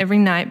again, every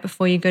night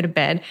before you go to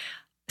bed.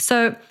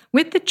 So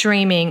with the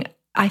dreaming,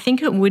 I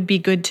think it would be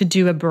good to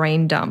do a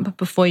brain dump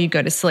before you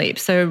go to sleep.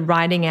 So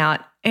writing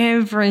out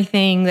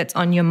everything that's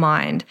on your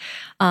mind.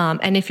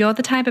 And if you're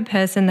the type of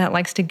person that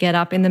likes to get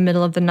up in the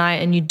middle of the night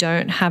and you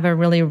don't have a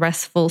really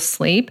restful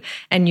sleep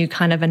and you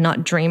kind of are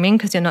not dreaming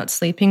because you're not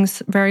sleeping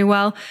very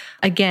well,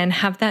 again,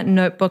 have that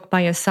notebook by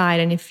your side.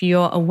 And if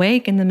you're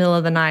awake in the middle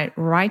of the night,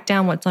 write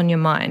down what's on your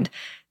mind.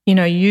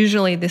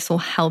 Usually this will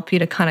help you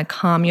to kind of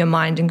calm your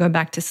mind and go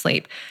back to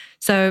sleep.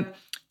 So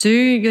do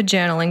your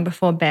journaling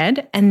before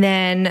bed and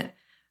then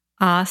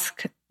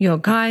ask your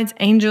guides,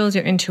 angels,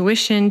 your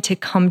intuition to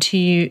come to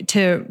you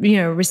to,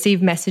 receive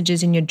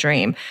messages in your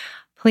dream.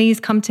 Please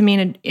come to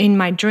me in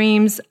my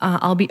dreams.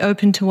 I'll be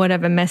open to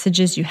whatever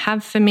messages you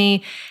have for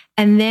me.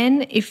 And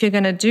then if you're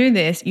going to do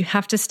this, you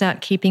have to start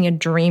keeping a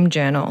dream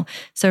journal.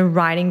 So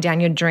writing down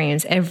your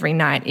dreams every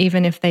night,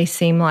 even if they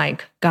seem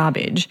like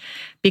garbage,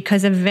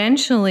 because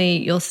eventually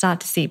you'll start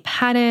to see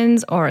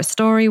patterns or a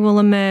story will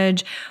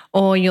emerge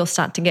or you'll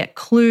start to get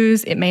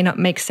clues. It may not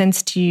make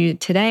sense to you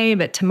today,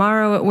 but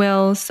tomorrow it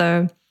will.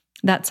 So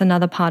that's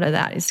another part of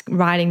that is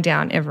writing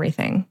down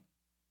everything.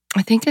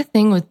 I think the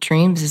thing with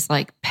dreams is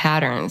like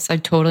patterns.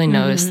 I've totally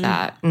noticed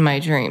that in my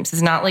dreams.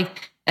 It's not like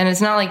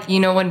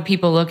when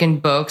people look in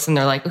books and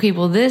they're like, okay,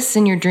 well, this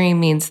in your dream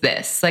means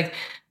this. Like,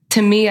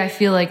 to me, I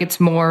feel like it's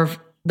more of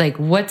like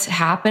what's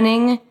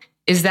happening.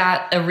 Is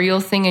that a real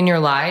thing in your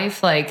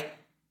life? Like,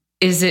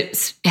 has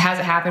it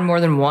happened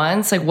more than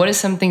once? Like, what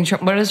is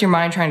your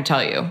mind trying to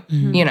tell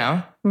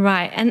you?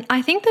 Right. And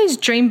I think those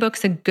dream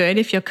books are good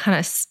if you're kind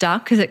of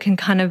stuck because it can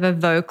kind of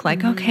evoke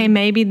like, okay,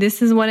 maybe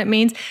this is what it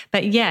means.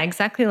 But yeah,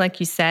 exactly like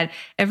you said,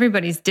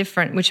 everybody's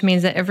different, which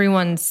means that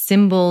everyone's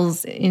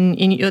symbols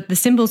the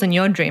symbols in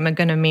your dream are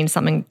going to mean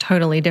something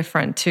totally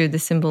different to the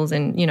symbols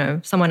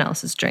in, someone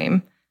else's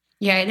dream.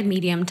 Yeah, I had a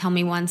medium tell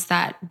me once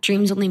that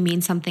dreams only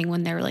mean something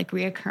when they're like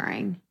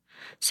reoccurring.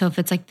 So if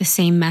it's like the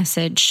same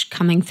message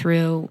coming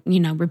through,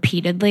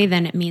 repeatedly,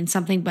 then it means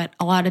something. But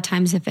a lot of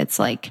times if it's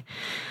like,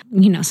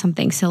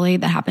 something silly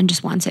that happened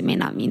just once, it may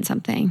not mean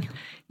something.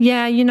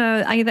 Yeah,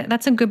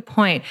 that's a good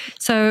point.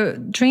 So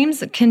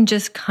dreams can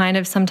just kind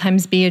of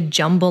sometimes be a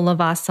jumble of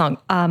our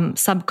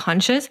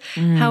subconscious.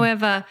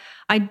 However,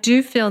 I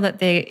do feel that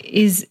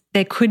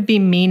there could be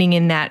meaning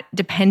in that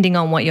depending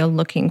on what you're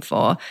looking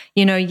for.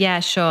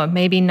 Yeah, sure,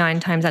 maybe 9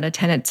 times out of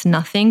 10 it's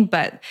nothing,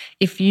 but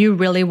if you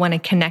really want to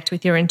connect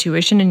with your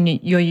intuition and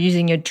you're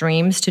using your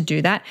dreams to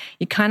do that,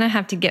 you kind of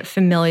have to get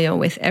familiar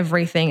with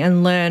everything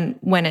and learn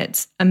when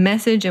it's a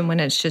message and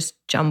when it's just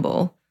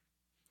jumble.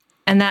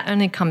 And that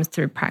only comes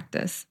through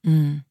practice.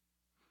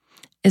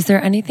 Is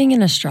there anything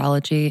in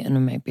astrology, and it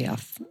might be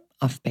off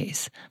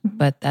base,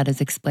 but that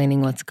is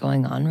explaining what's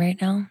going on right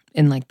now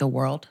in like the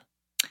world?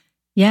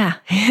 Yeah.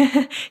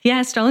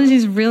 Yeah, astrology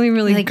is really,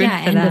 really good for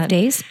end that. of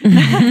days.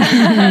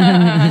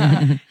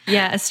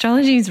 Yeah,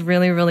 astrology is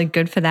really, really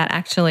good for that,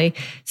 actually.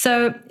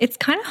 So it's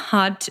kind of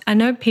hard. I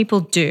know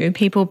people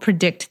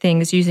predict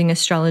things using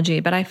astrology,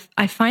 but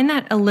I find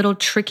that a little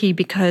tricky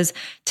because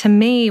to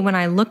me, when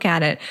I look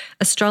at it,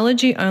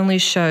 astrology only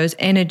shows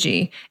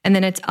energy, and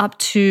then it's up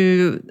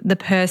to the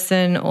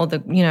person or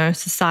the,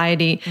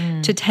 society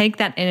to take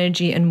that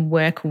energy and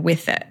work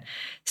with it.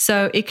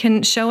 So it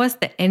can show us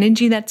the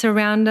energy that's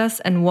around us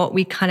and what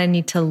we kind of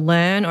need to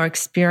learn or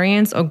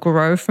experience or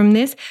grow from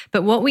this.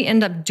 But what we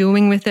end up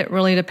doing with it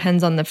really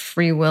depends on the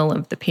free will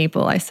of the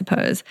people, I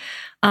suppose.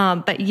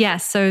 But yeah,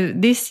 so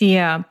this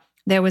year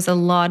there was a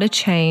lot of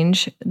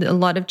change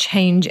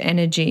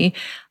energy,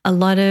 a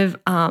lot of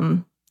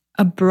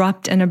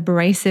abrupt and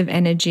abrasive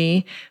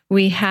energy.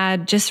 We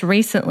had just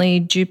recently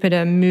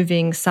Jupiter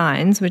moving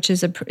signs, which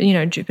is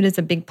Jupiter's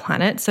a big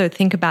planet. So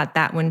think about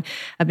that. When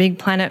a big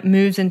planet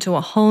moves into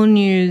a whole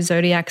new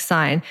zodiac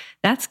sign,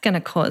 that's going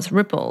to cause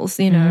ripples,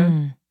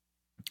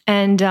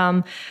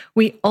 And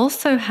we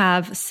also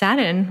have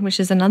Saturn, which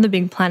is another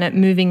big planet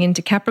moving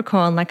into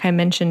Capricorn, like I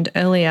mentioned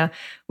earlier,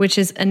 which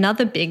is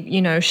another big,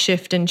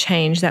 shift and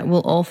change that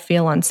we'll all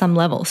feel on some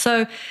level.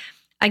 So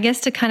I guess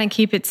to kind of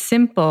keep it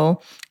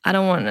simple, I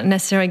don't want to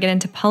necessarily get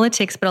into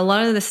politics, but a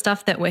lot of the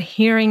stuff that we're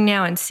hearing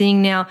now and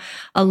seeing now,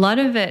 a lot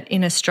of it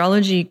in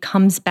astrology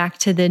comes back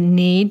to the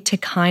need to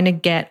kind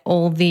of get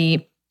all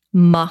the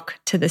muck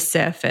to the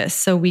surface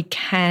so we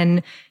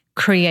can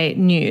create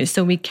new,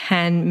 so we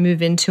can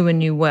move into a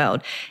new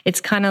world.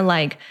 It's kind of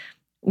like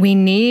we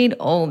need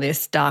all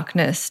this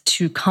darkness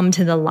to come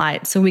to the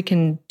light so we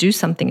can do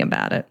something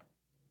about it.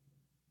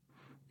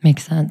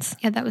 Makes sense.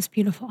 Yeah, that was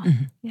beautiful.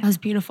 Mm-hmm. That was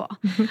beautiful.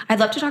 Mm-hmm. I'd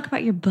love to talk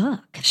about your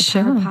book, The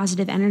Power of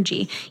Positive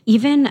Energy.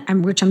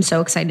 Which I'm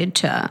so excited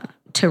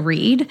to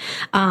read.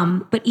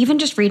 But even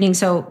just reading,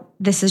 so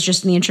this is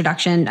just in the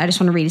introduction. I just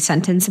want to read a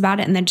sentence about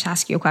it and then just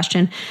ask you a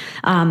question.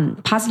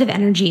 Positive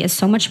energy is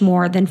so much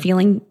more than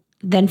feeling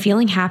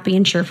happy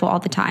and cheerful all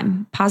the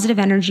time. Positive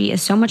energy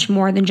is so much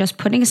more than just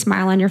putting a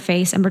smile on your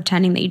face and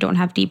pretending that you don't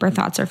have deeper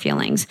thoughts or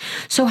feelings.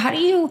 So how do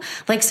you,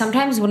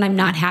 sometimes when I'm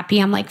not happy,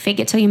 I'm like, fake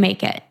it till you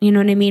make it. You know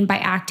what I mean? By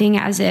acting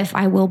as if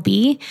I will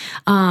be.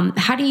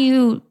 How do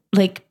you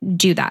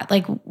do that?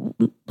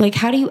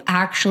 How do you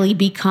actually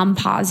become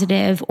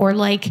positive? Or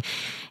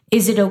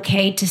is it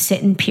okay to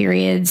sit in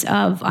periods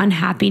of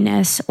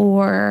unhappiness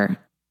or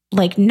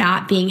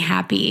not being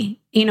happy?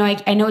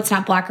 I know it's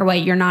not black or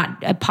white. You're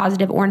not a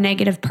positive or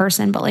negative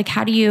person, but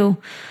how do you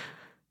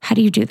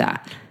do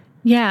that?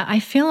 Yeah, I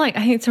think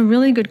it's a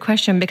really good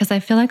question because I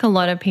feel like a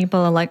lot of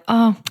people are like,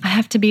 oh, I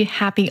have to be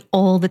happy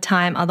all the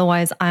time.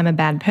 Otherwise, I'm a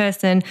bad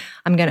person.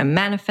 I'm going to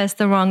manifest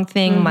the wrong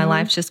thing. Mm-hmm. My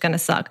life's just going to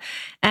suck.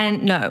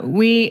 And no,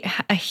 we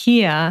are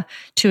here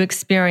to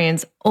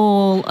experience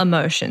all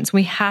emotions.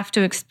 We have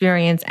to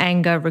experience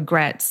anger,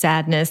 regret,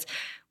 sadness.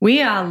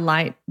 We are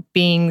light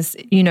beings,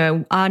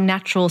 our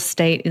natural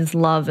state is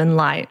love and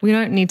light. We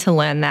don't need to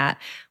learn that.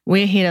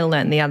 We're here to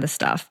learn the other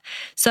stuff.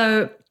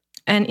 So,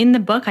 and in the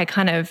book, I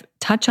kind of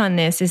touch on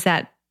this, is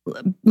that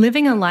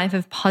living a life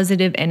of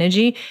positive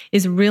energy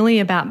is really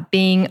about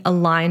being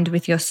aligned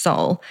with your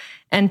soul.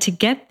 And to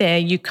get there,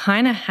 you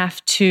kind of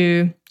have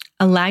to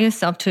allow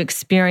yourself to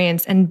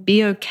experience and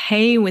be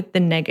okay with the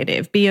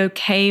negative, be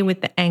okay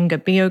with the anger,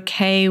 be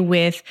okay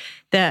with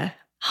the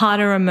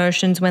harder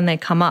emotions when they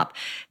come up.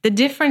 The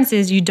difference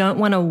is you don't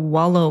want to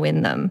wallow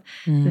in them.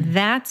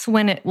 That's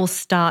when it will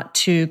start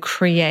to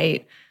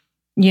create,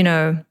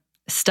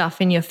 stuff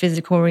in your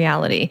physical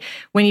reality.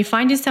 When you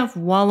find yourself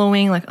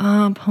wallowing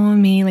oh, poor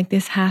me,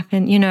 this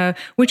happened,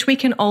 which we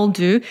can all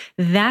do,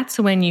 that's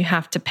when you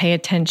have to pay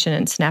attention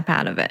and snap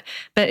out of it.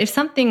 But if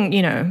something,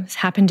 has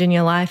happened in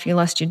your life, you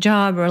lost your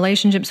job,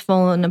 relationships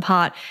fallen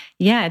apart,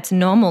 yeah, it's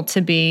normal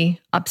to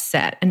be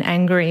upset and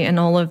angry and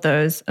all of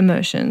those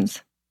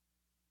emotions.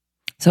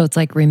 So it's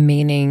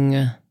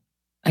remaining,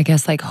 I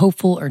guess,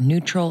 hopeful or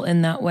neutral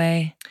in that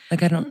way.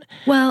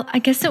 Well, I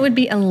guess it would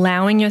be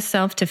allowing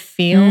yourself to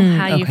feel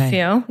how you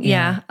feel.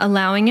 Yeah.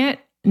 Allowing it,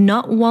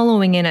 not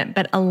wallowing in it,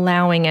 but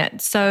allowing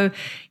it. So,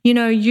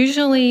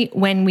 usually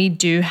when we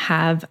do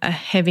have a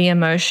heavy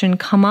emotion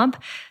come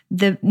up,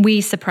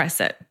 we suppress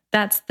it.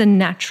 That's the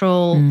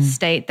natural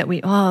state that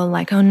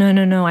oh,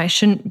 no, I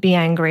shouldn't be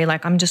angry.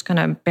 I'm just going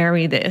to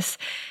bury this,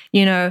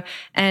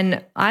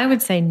 and I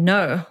would say,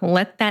 no,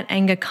 let that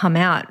anger come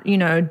out,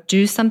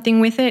 do something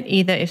with it.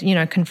 Either if,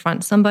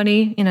 confront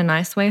somebody in a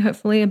nice way,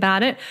 hopefully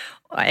about it,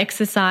 or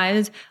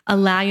exercise,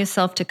 allow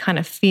yourself to kind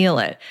of feel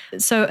it.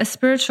 So a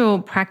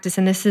spiritual practice,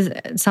 and this is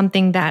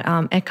something that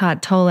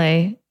Eckhart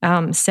Tolle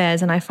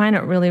says, and I find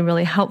it really,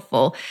 really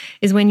helpful,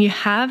 is when you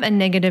have a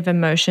negative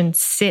emotion,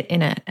 sit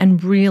in it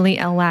and really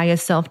allow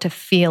yourself to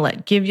feel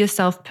it. Give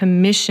yourself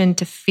permission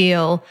to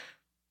feel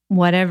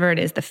whatever it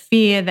is, the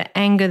fear, the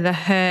anger, the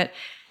hurt.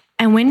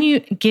 And when you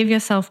give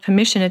yourself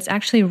permission, it's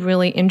actually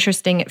really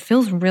interesting. It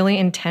feels really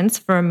intense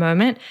for a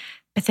moment,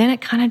 but then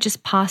it kind of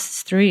just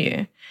passes through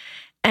you.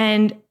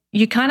 And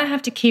you kind of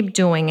have to keep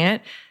doing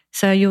it.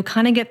 So you'll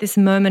kind of get this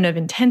moment of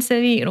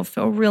intensity. It'll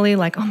feel really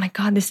oh my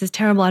God, this is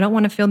terrible. I don't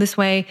want to feel this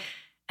way.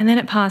 And then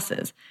it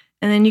passes.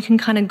 And then you can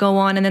kind of go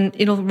on and then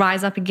it'll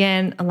rise up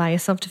again, allow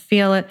yourself to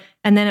feel it,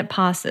 and then it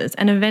passes.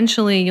 And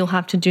eventually you'll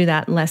have to do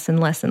that less and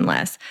less and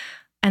less.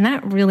 And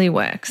that really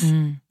works.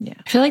 Yeah.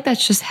 I feel like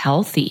that's just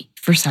healthy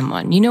for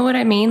someone. You know what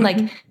I mean?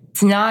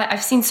 It's not,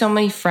 I've seen so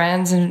many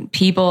friends and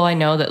people I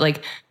know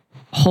that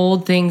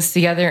hold things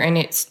together and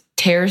it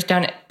tears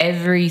down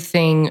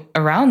everything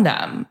around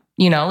them.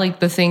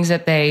 The things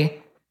that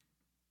they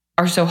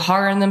are so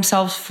hard on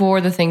themselves for,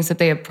 the things that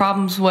they have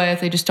problems with,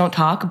 they just don't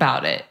talk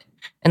about it.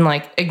 And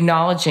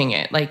acknowledging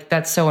it,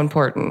 that's so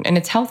important. And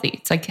it's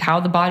healthy. It's how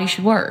the body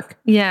should work.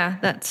 Yeah,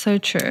 that's so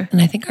true.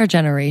 And I think our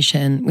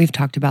generation, we've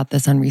talked about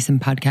this on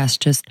recent podcasts,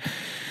 just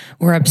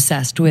we're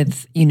obsessed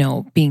with,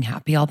 being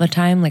happy all the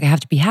time. I have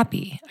to be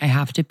happy. I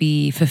have to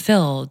be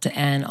fulfilled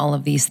and all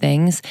of these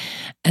things.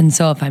 And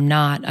so if I'm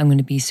not, I'm going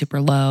to be super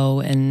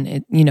low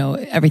and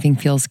everything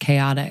feels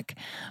chaotic.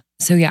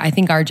 So yeah, I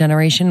think our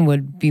generation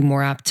would be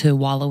more apt to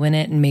wallow in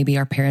it, and maybe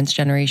our parents'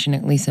 generation,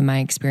 at least in my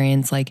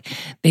experience, like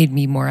they'd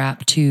be more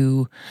apt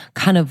to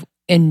kind of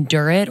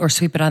endure it or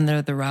sweep it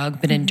under the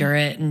rug, but endure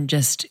it and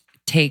just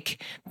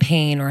take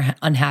pain or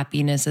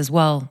unhappiness as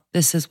well.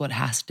 This is what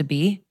has to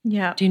be.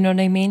 Yeah. Do you know what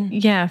I mean?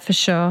 Yeah, for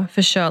sure.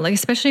 For sure. Like,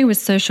 especially with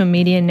social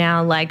media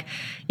now, like,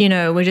 you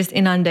know, we're just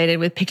inundated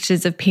with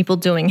pictures of people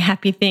doing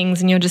happy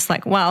things and you're just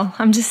like, well,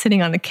 I'm just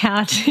sitting on the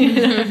couch,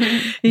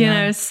 you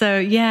know? So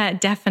yeah,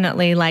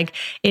 definitely. Like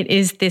it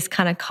is this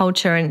kind of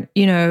culture. And,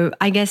 you know,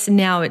 I guess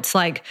now it's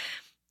like,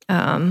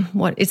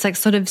 it's like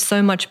sort of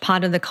so much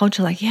part of the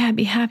culture, like, yeah,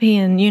 be happy.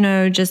 And, you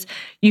know, just,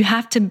 you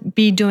have to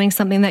be doing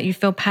something that you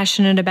feel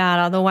passionate about.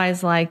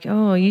 Otherwise, like,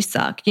 oh, you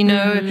suck, you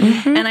know?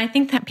 And I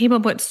think that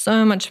people put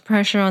so much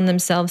pressure on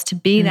themselves to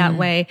be that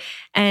way.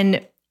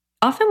 And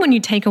often when you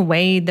take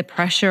away the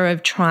pressure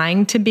of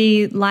trying to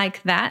be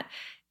like that,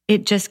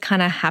 it just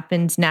kind of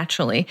happens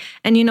naturally.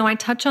 And, you know, I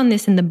touch on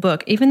this in the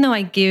book, even though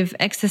I give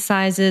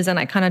exercises and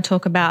I kind of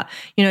talk about,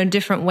 you know,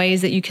 different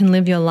ways that you can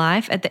live your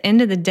life. At the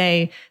end of the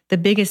day, the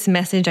biggest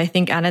message I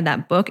think out of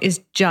that book is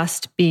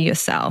just be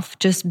yourself,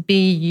 just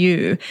be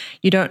you.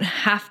 You don't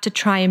have to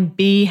try and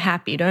be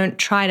happy. Don't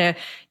try to,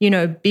 you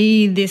know,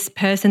 be this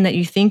person that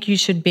you think you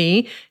should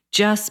be.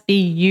 Just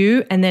be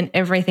you. And then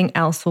everything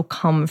else will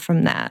come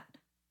from that.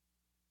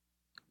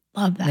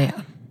 Love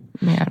that.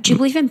 Yeah. Do you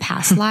believe in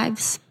past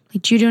lives?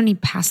 Like, do you do any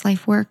past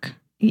life work?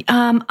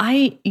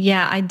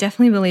 I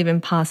definitely believe in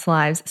past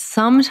lives.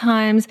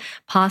 Sometimes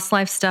past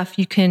life stuff,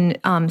 you can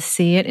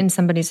see it in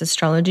somebody's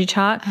astrology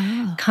chart,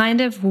 kind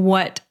of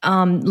what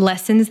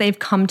lessons they've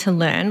come to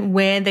learn,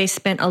 where they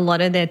spent a lot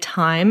of their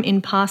time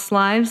in past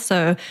lives.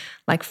 So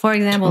like, for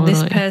example,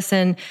 this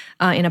person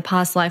in a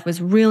past life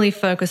was really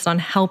focused on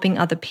helping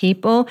other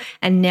people.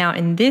 And now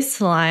in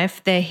this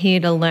life, they're here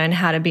to learn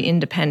how to be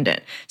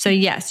independent. So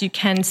yes, you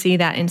can see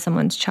that in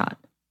someone's chart.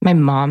 My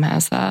mom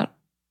has that.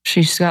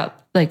 She's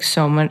got like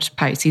so much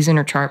Pisces in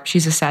her chart.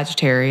 She's a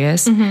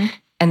Sagittarius.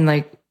 And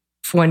like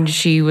when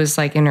she was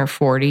like in her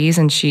 40s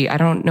and I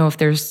don't know if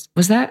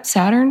was that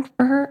Saturn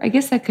for her? I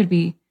guess that could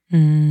be.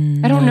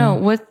 I don't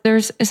know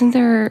isn't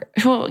there?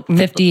 Well,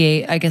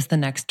 58. I guess the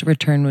next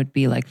return would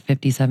be like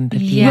 57,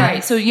 58. Yeah.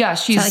 Right. So yeah,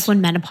 she's Is that like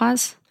when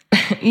menopause?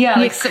 yeah,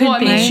 like, well, I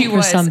mean, she For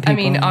was. some people, I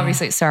mean,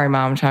 obviously, sorry,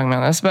 Mom, I'm talking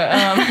about this, but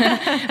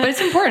but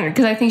it's important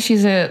because I think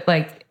she's I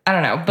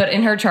don't know, but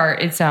in her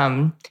chart,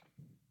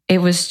 it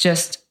was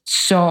just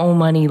so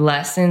many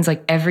lessons.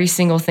 Like every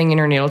single thing in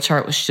her natal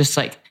chart was just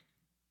like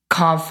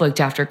conflict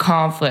after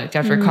conflict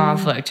after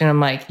conflict, and I'm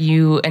like,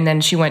 and then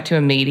she went to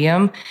a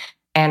medium.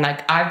 And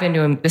like I've been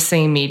to the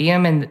same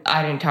medium and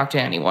I didn't talk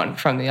to anyone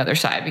from the other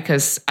side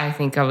because I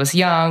think I was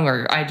young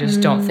or I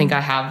just don't think I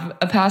have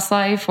a past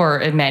life or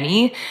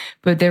many.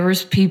 But there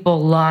was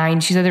people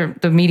lined. She said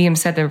the medium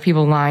said there were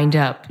people lined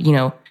up, you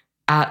know,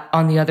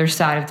 on the other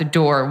side of the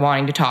door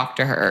wanting to talk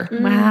to her.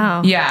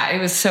 Wow. Yeah,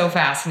 it was so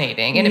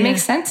fascinating. And it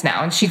makes sense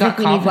now. And she got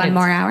confidence. We need one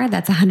more hour.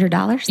 That's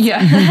 $100.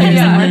 Yeah.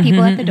 There's more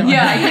people at the door.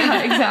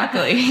 Yeah,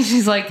 exactly.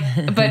 She's like,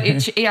 but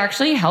it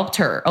actually helped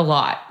her a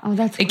lot. Oh,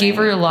 that's It gave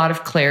her a lot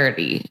of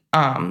clarity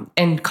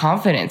and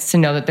confidence to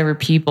know that there were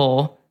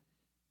people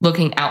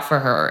looking out for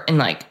her and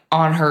like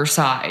on her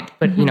side,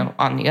 but you know,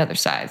 on the other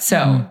side.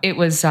 So it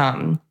was,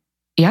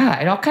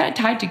 it all kind of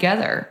tied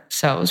together.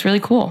 So it was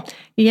really cool.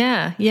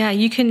 Yeah.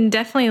 You can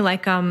definitely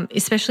like,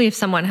 especially if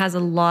someone has a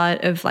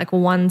lot of like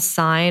one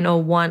sign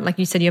or one, like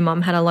you said, your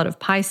mom had a lot of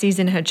Pisces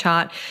in her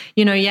chart,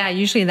 you know,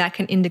 usually that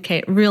can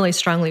indicate really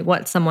strongly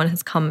what someone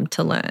has come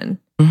to learn.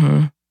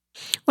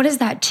 What is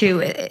that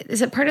too?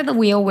 Is it part of the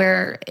wheel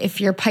where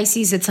if you're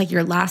Pisces, it's like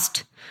your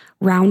last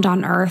round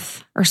on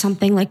Earth or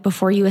something, like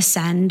before you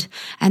ascend,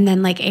 and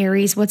then like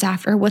Aries,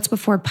 what's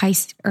before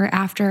Pisces or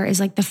after is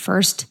like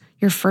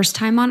your first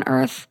time on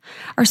Earth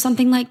or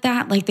something like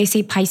that? Like they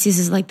say Pisces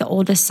is like the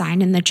oldest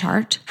sign in the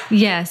chart.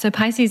 Yeah, so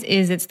Pisces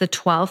it's the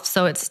 12th,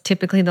 so it's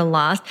typically the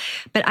last.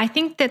 But I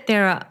think that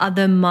there are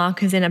other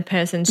markers in a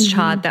person's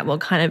chart that will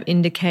kind of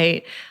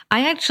indicate.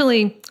 I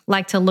actually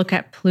like to look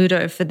at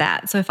Pluto for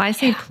that. So if I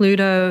see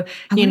Pluto,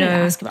 I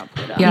ask about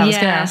Pluto. Yeah, I was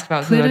going to ask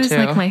about Pluto Pluto's too.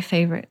 like my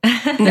favorite.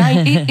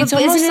 It's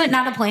isn't it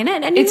not a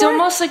planet anymore? It's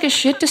almost like a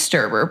shit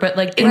disturber, but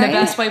like in the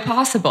best way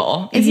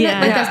possible. Isn't it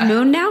like this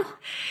moon now?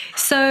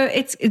 So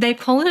they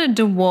call it a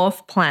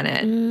dwarf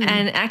planet.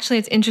 And actually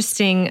it's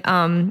interesting.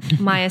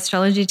 My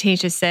astrology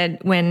teacher said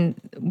when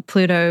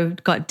Pluto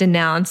got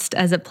denounced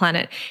as a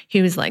planet,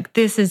 he was like,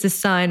 this is a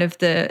sign of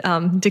the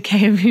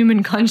decay of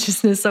human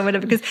consciousness or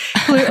whatever, because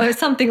or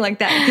something like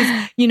that.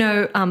 Because, you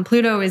know,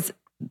 Pluto is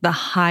the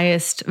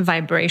highest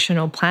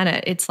vibrational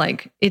planet. It's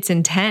like, it's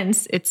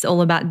intense. It's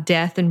all about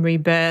death and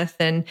rebirth.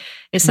 And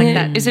it's like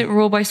that. Is it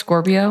ruled by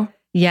Scorpio?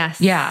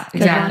 Yes. Yeah,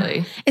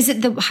 exactly. Is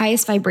it the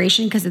highest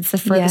vibration because it's the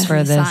furthest from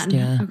the sun?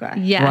 Yeah. Okay.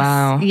 Yes.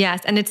 Wow.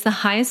 Yes. And it's the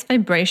highest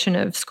vibration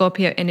of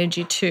Scorpio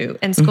energy too.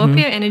 And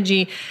Scorpio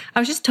energy, I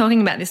was just talking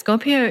about this.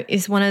 Scorpio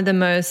is one of the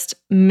most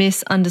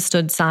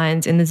misunderstood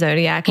signs in the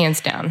zodiac. Hands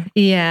down.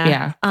 Yeah.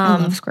 Yeah. I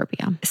love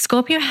Scorpio.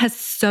 Scorpio has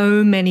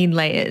so many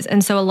layers.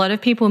 And so a lot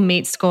of people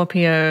meet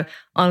Scorpio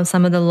on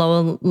some of the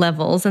lower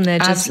levels, and they're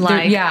just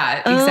like,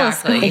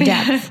 exactly.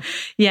 Depth.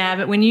 Yeah,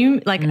 but when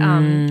you like,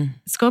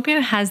 Scorpio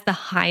has the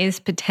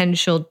highest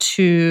potential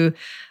to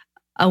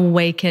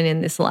awaken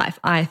in this life,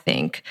 I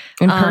think.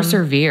 And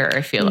persevere,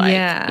 I feel like.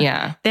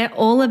 Yeah. They're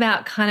all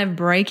about kind of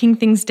breaking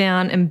things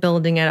down and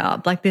building it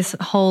up, like this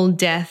whole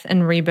death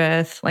and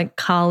rebirth, like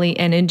Kali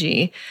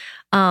energy.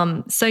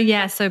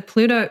 So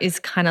Pluto is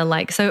kind of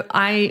like,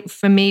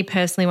 for me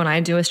personally, when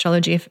I do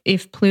astrology,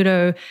 if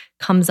Pluto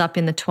comes up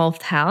in the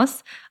 12th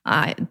house,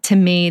 to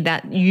me,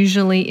 that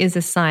usually is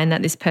a sign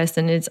that this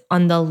person is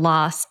on the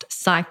last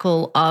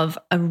cycle of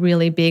a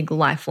really big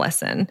life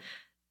lesson.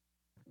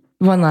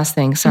 One last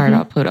thing. Sorry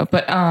about Pluto,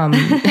 but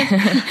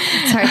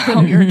sorry,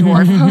 Pluto, you're a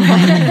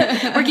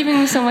dwarf. We're giving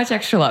you so much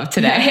extra love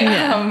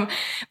today.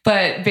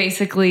 But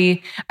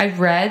basically, I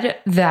read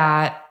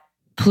that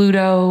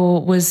Pluto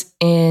was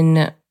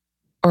in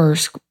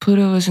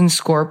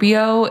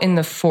Scorpio in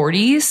the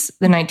 40s,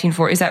 the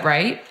 1940s. Is that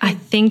right? I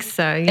think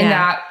so.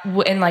 Yeah.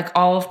 And like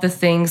all of the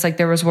things, like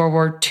there was World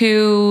War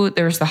II,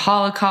 there was the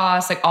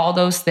Holocaust, like all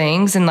those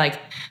things, and like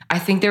I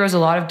think there was a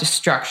lot of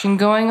destruction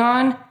going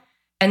on.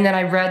 And then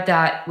I read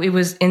that it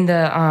was in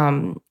the,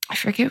 I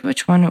forget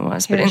which one it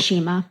was.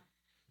 Hiroshima.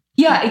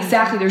 Yeah,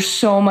 exactly. There's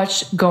so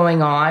much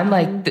going on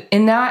like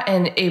in that.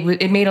 And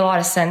it made a lot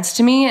of sense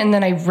to me. And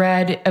then I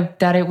read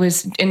that it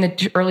was in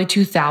the early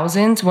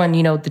 2000s when,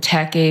 the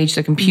tech age,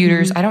 the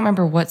computers, I don't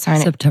remember what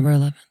sign. September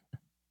 11th.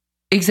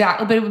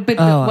 Exactly. But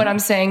what I'm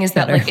saying is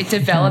that like it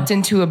developed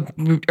into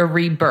a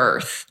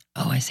rebirth.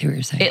 Oh, I see what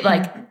you're saying. It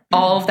like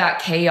all of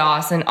that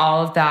chaos and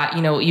all of that,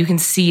 you can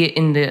see it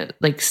in the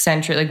like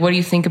center. Like, what do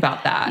you think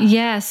about that?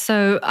 Yeah.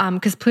 So,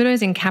 because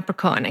Pluto's in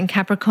Capricorn, and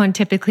Capricorn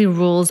typically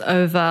rules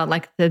over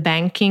like the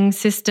banking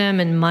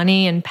system and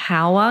money and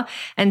power.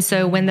 And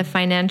so when the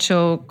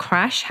financial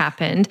crash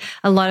happened,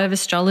 a lot of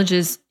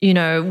astrologers,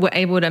 were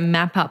able to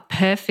map up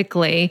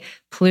perfectly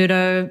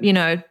Pluto,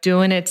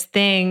 doing its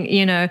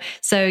thing,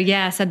 So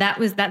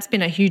that's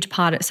been a huge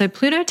part. So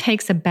Pluto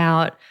takes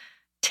about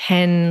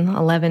 10,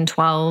 11,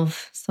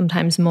 12,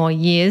 sometimes more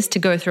years to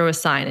go through a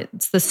sign.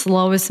 It's the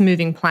slowest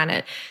moving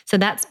planet. So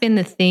that's been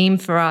the theme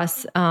for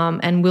us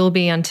and will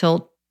be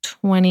until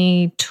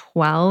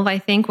 2012, I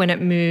think, when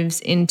it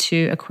moves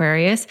into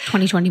Aquarius.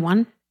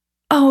 2021?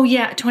 Oh,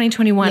 yeah,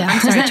 2021. Yeah.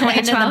 I'm sorry,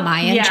 2012. The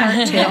Mayan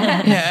chart, too.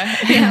 Yeah.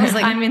 I was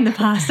like, I'm in the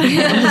past.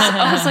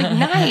 I was like,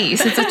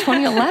 nice. It's a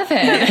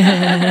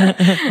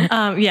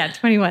 2011.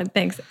 21.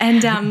 Thanks.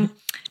 And so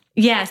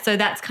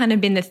that's kind of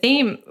been the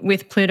theme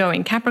with Pluto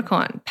in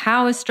Capricorn.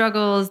 Power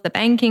struggles, the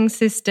banking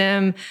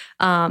system,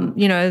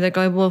 the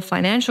global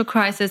financial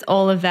crisis,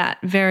 all of that,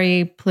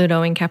 very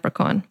Pluto in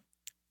Capricorn.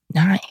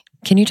 Nice.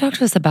 Can you talk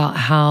to us about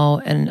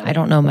how, and I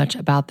don't know much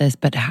about this,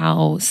 but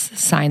how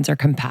signs are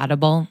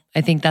compatible? I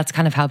think that's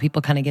kind of how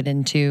people kind of get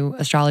into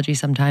astrology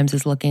sometimes,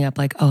 is looking up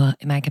like, oh,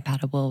 am I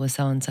compatible with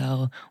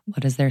so-and-so?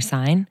 What is their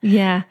sign?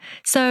 Yeah.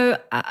 So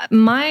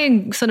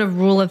my sort of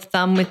rule of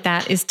thumb with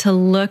that is to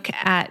look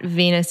at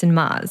Venus and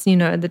Mars,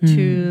 the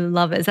two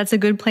lovers. That's a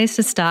good place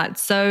to start.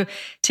 So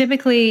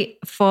typically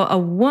for a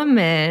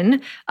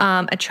woman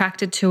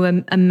attracted to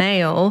a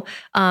male,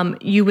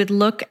 you would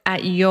look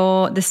at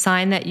the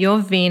sign that your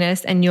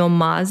Venus and your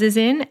Mars is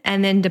in,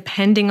 and then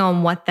depending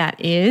on what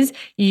that is,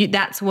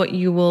 that's what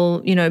you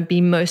will, be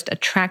most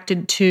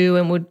attracted to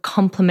and would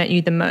complement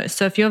you the most.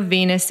 So if your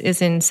Venus is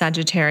in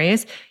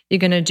Sagittarius, you're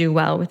going to do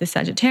well with the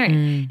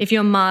Sagittarian. If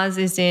your Mars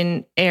is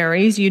in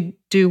Aries, you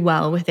do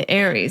well with the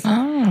Aries.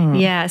 Oh.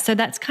 Yeah. So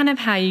that's kind of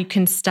how you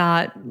can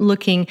start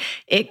looking.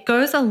 It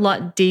goes a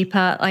lot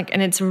deeper,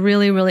 and it's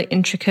really, really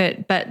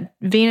intricate, but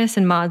Venus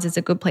and Mars is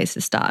a good place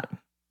to start.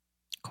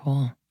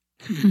 Cool.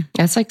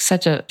 That's like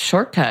such a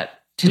shortcut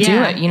to do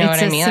it. You know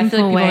what I mean? I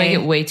feel like people make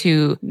it way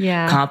too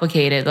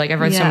complicated. Like I've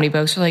read so many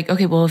books where like,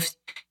 okay, well,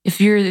 if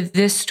you're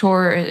this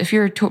Taurus, if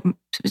your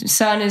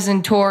sun is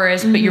in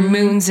Taurus, but your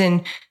moon's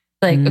in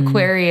like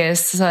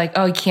Aquarius, it's like,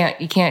 oh,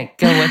 you can't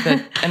go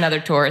with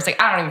another Taurus.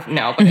 Like, I don't even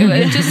know, but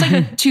it's just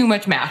like too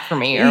much math for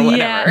me or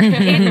whatever.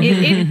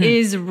 It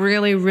is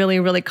really,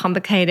 really, really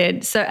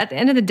complicated. So at the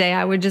end of the day,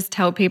 I would just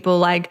tell people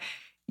like,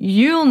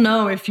 you'll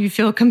know if you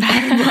feel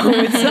compatible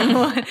with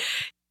someone.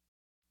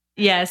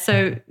 Yeah,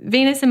 so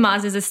Venus and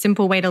Mars is a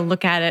simple way to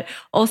look at it.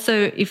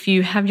 Also, if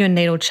you have your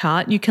natal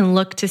chart, you can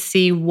look to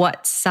see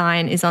what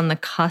sign is on the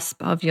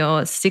cusp of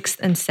your 6th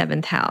and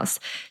 7th house.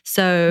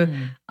 So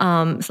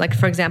it's like,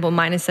 for example,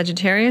 mine is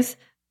Sagittarius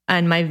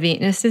and my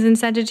Venus is in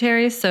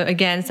Sagittarius. So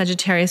again,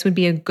 Sagittarius would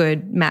be a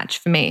good match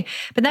for me.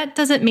 But that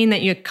doesn't mean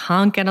that you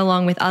can't get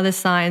along with other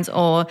signs,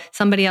 or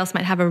somebody else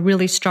might have a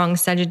really strong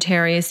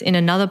Sagittarius in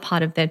another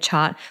part of their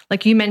chart.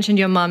 Like you mentioned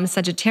your mom's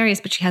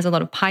Sagittarius, but she has a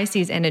lot of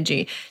Pisces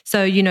energy.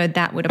 So,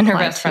 that would apply. And her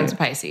best friend's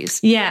Pisces.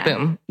 Yeah.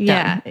 Boom.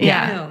 Yeah. Done.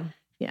 Yeah.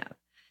 Yeah.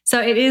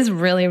 So it is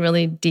really,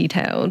 really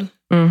detailed.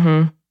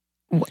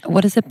 Mm-hmm.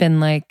 What has it been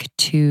like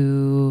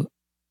to...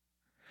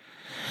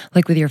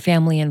 like with your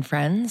family and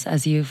friends,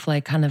 as you've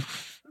like kind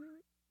of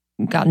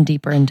gotten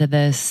deeper into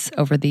this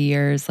over the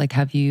years, like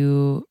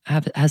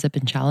has it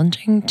been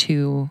challenging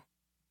to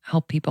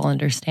help people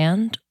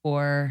understand,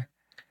 or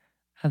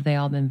have they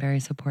all been very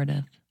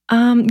supportive?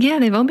 Yeah,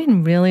 they've all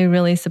been really,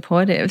 really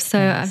supportive. So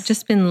I've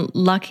just been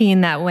lucky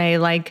in that way.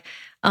 Like,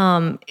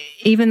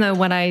 even though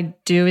what I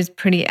do is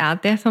pretty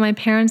out there for my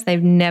parents,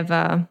 they've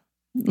never,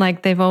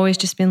 like, they've always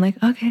just been like,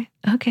 okay.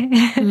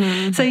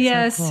 So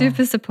yeah, so cool.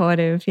 Super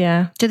supportive.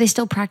 Yeah. Do they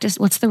still practice?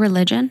 What's the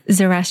religion?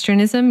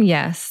 Zoroastrianism.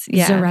 Yes.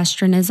 Yeah.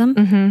 Zoroastrianism.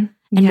 Mm-hmm.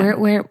 And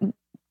where?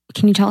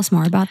 Can you tell us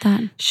more about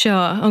that?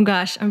 Sure. Oh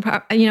gosh,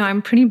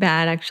 I'm pretty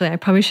bad actually. I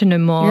probably should know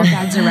more. You're a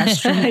bad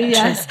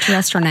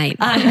Zoroastrianite.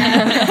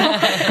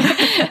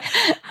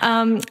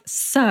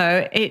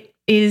 So it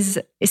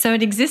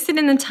existed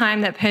in the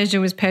time that Persia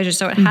was Persia.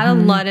 So it had a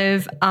lot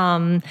of,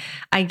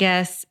 I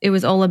guess it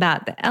was all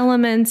about the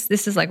elements.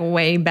 This is like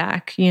way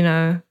back,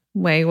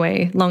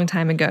 way long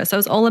time ago. So it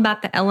was all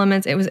about the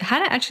elements. It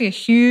had actually a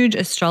huge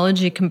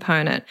astrology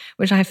component,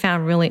 which I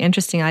found really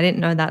interesting. I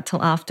didn't know that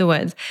till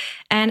afterwards.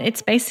 And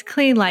it's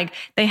basically like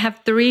they have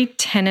 3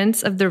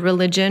 tenets of the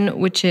religion,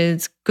 which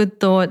is good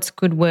thoughts,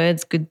 good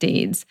words, good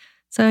deeds.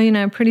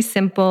 So, pretty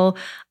simple.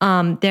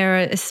 There are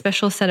a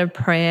special set of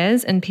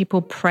prayers and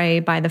people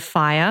pray by the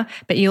fire,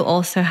 but you'll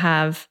also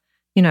have,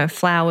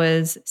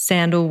 flowers,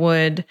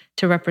 sandalwood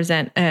to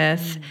represent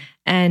earth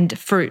and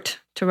fruit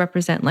to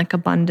represent like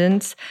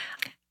abundance.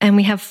 And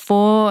we have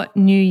 4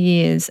 New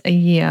Years a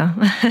year.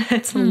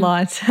 It's a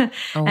lot.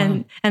 Oh,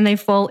 wow. And they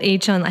fall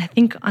each on, I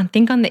think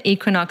on the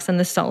equinox and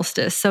the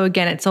solstice. So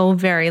again, it's all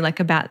very like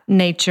about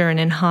nature and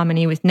in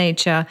harmony with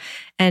nature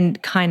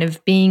and kind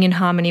of being in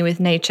harmony with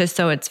nature.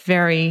 So it's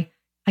very,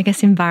 I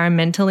guess,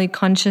 environmentally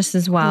conscious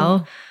as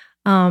well.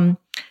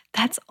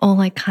 That's all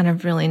I kind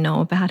of really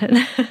know about it.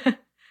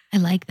 I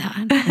like that.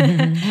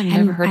 I've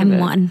never heard of it. I'm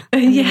going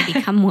to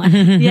become one.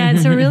 Yeah,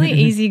 it's a really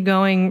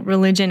easygoing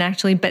religion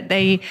actually, but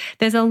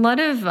there's a lot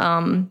of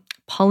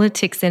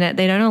politics in it.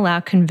 They don't allow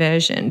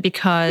conversion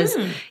because,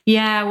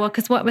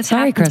 because what was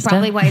happening is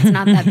probably why it's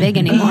not that big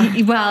anymore.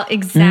 Well,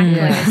 exactly.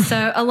 Yeah.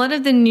 So a lot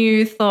of the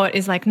new thought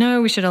is like, no,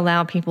 we should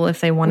allow people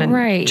if they want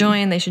to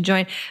join, they should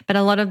join. But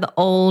a lot of the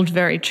old,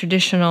 very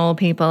traditional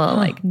people are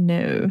like,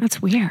 no.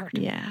 That's weird.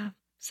 Yeah.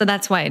 So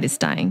that's why it is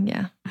dying.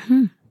 Yeah.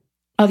 Mm-hmm.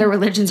 Other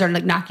religions are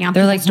like knocking on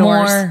people's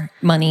doors. More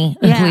money,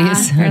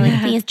 please. They're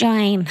like, please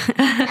join. You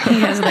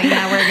guys are like,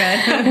 no, we're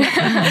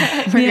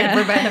good. We're good.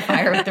 We're by the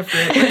fire with the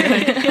fruit.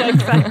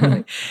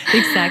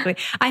 Exactly.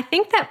 I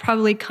think that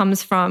probably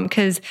comes from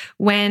because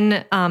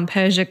when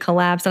Persia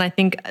collapsed and I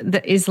think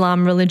the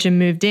Islam religion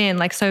moved in,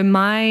 so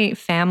my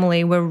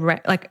family were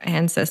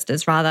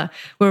ancestors rather,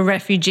 were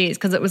refugees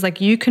because it was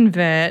like you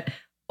convert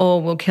or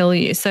will kill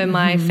you. So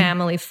my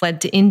family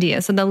fled to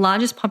India. So the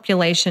largest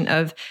population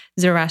of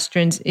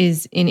Zoroastrians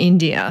is in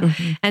India.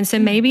 And so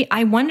maybe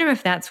I wonder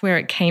if that's where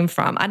it came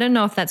from. I don't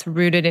know if that's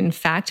rooted in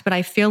fact, but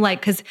I feel like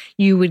because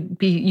you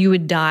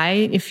would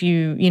die if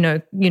you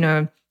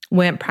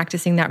weren't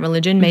practicing that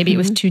religion. Maybe it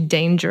was too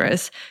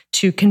dangerous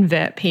to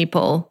convert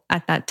people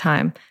at that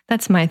time.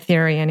 That's my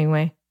theory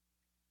anyway.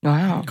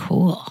 Wow.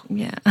 Cool.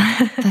 Yeah.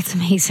 That's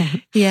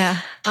amazing.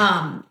 Yeah.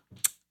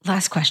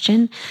 Last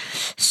question.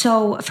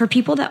 So for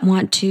people that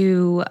want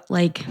to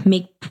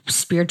make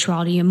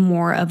spirituality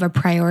more of a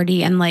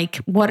priority and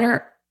what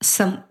are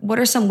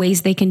some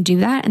ways they can do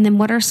that? And then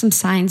what are some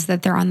signs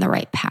that they're on the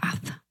right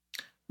path?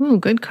 Ooh,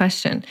 good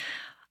question.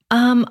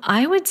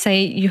 I would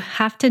say you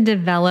have to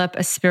develop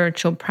a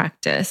spiritual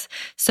practice.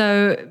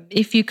 So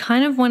if you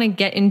kind of want to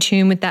get in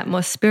tune with that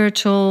more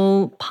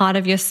spiritual part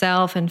of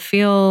yourself and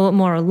feel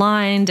more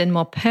aligned and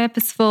more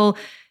purposeful,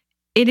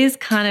 it is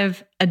kind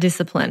of a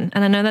discipline.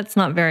 And I know that's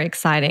not very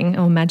exciting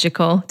or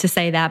magical to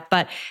say that,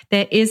 but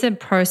there is a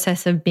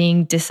process of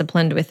being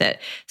disciplined with it.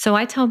 So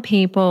I tell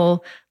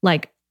people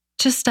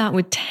just start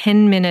with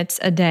 10 minutes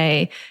a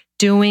day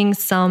doing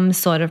some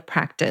sort of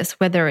practice,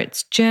 whether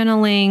it's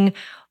journaling.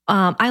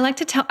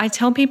 I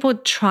tell people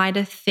try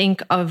to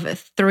think of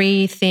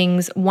 3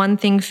 things, 1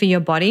 thing for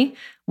your body,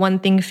 1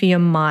 thing for your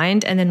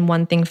mind, and then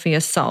 1 thing for your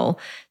soul.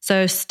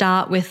 So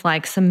start with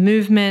some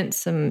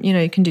movement,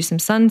 you can do some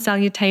sun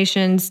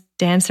salutations,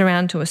 dance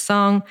around to a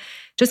song,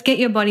 just get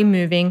your body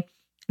moving,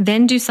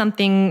 then do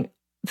something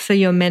for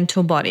your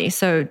mental body.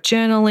 So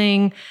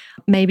journaling,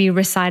 maybe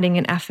reciting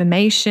an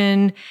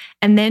affirmation,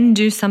 and then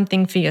do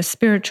something for your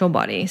spiritual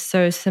body.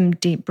 So some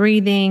deep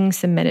breathing,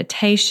 some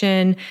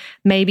meditation,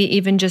 maybe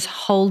even just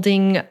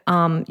holding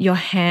your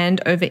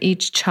hand over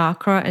each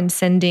chakra and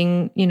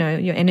sending,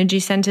 your energy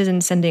centers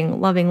and sending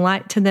loving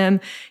light to them,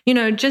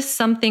 just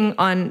something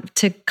on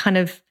to kind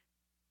of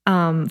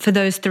for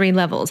those 3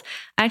 levels.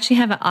 I actually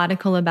have an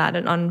article about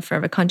it on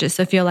Forever Conscious.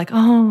 So if you're like,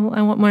 oh,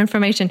 I want more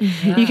information,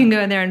 you can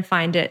go there and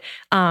find it.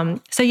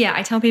 So yeah,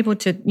 I tell people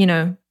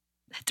to,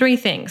 3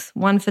 things,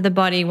 1 for the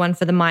body, 1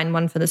 for the mind,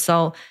 1 for the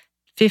soul,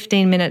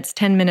 15 minutes,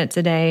 10 minutes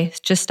a day.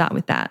 Just start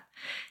with that.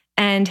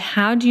 And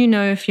how do you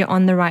know if you're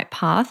on the right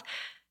path?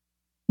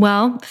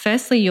 Well,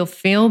 firstly, you'll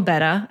feel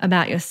better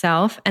about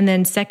yourself. And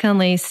then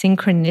secondly,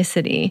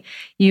 synchronicity.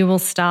 You will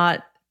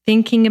start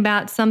thinking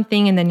about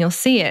something and then you'll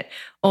see it,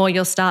 or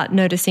you'll start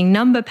noticing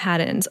number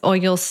patterns, or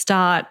you'll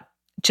start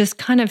just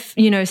kind of,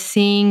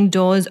 seeing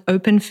doors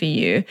open for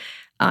you.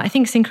 I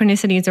think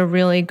synchronicity is a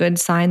really good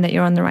sign that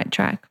you're on the right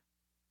track.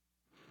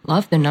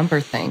 Love the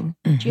number thing.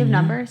 Do you have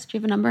numbers? Do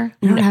you have a number?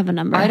 I don't have a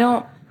number. I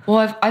don't.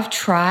 Well, I've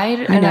tried,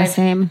 and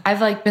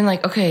I've like been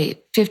like,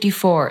 okay,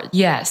 54.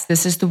 Yes,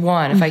 this is the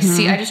one. If I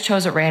see, I just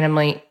chose it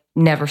randomly.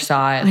 Never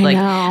saw it.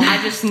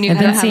 I just knew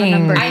that I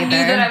knew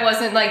that I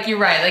wasn't like, you're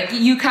right. Like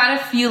you kind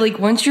of feel like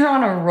once you're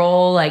on a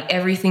roll, like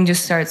everything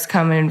just starts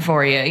coming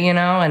for you, you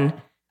know? And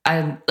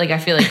I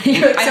feel like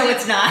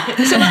it's not.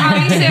 So how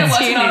do you say I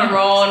wasn't on a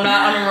roll? I'm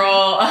not on a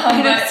roll.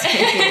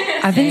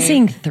 I've been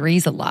seeing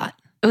 3s a lot.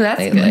 Oh,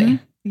 that's good.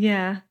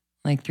 Yeah.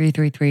 Like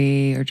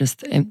 333 or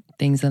just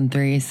things in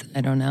 3s.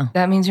 I don't know.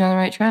 That means you're on the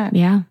right track.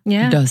 Yeah.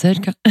 Does it?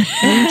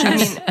 I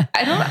mean,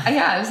 I don't,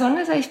 as long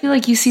as I feel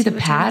like you see the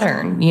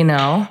pattern, you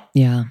know?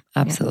 Yeah,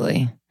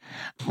 absolutely.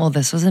 Well,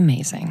 this was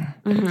amazing.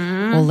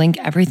 We'll link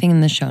everything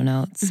in the show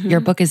notes. Your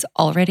book is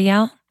already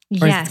out?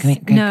 Or Yes.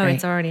 Okay, No, great.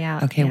 it's already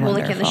out. Okay, We'll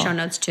wonderful. link it in the show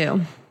notes too.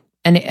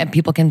 And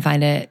people can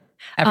find it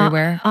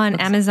everywhere? On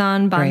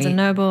Amazon, Barnes Great. &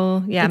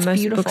 Noble. Yeah, It's most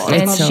beautiful.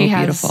 bookstores. It's And so she has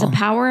beautiful. The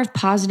Power of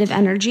Positive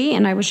Energy,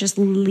 and I was just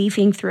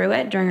leafing through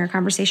it during our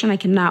conversation. I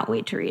cannot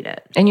wait to read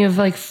it. And you have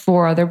like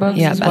 4 other books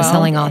Yeah, as well.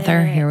 best-selling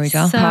author. Here we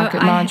go. So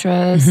Pocket I-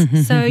 mantras.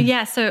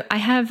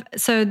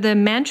 So the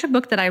mantra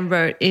book that I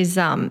wrote is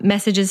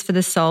Messages for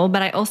the Soul,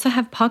 but I also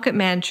have pocket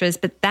mantras,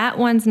 but that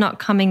one's not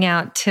coming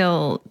out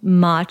till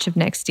March of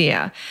next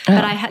year.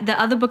 But I had the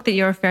other book that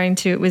you're referring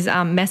to was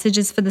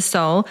Messages for the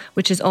Soul,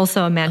 which is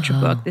also a mantra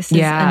book. This is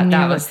Yeah, a new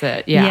that book. was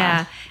it.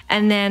 Yeah.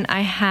 And then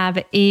I have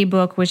an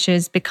ebook, which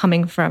is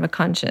Becoming Forever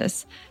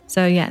Conscious.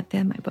 So yeah,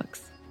 they're my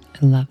books.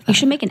 I love that. You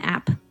should make an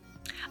app,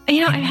 I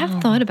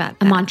have thought about a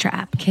that. mantra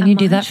app. Can you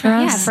do that for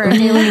Yeah, us? for a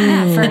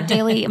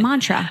daily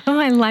mantra. Oh,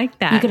 I like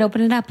that. You could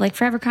open it up like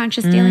Forever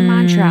Conscious Daily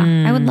Mantra.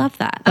 I would love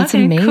that. That's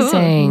Okay,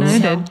 amazing. Cool.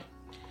 Noted.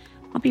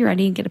 I'll be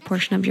ready and get a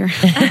portion of your.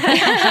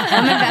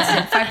 I'm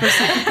invested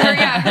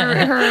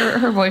 5%.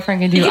 Her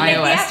boyfriend can do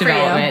iOS for you.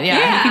 development.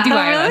 Yeah, he can do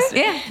iOS.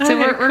 Yeah,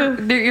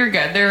 So you're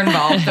good. They're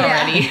involved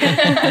already.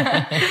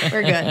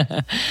 we're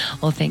good.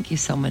 Well, thank you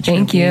so much.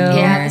 Thank for being you. here.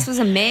 Yeah, this was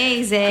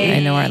amazing.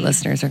 I know our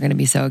listeners are going to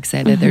be so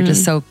excited. They're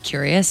just so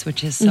curious,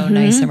 which is so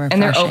nice and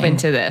refreshing. And they're open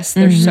to this.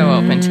 They're so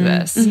open to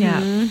this.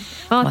 Yeah.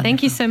 Well,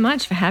 thank you so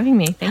much for having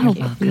me. Thank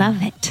you.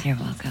 Love it. You're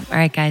welcome. All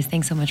right, guys.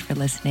 Thanks so much for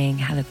listening.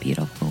 Have a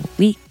beautiful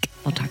week.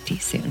 We'll talk to you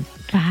soon.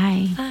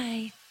 Bye.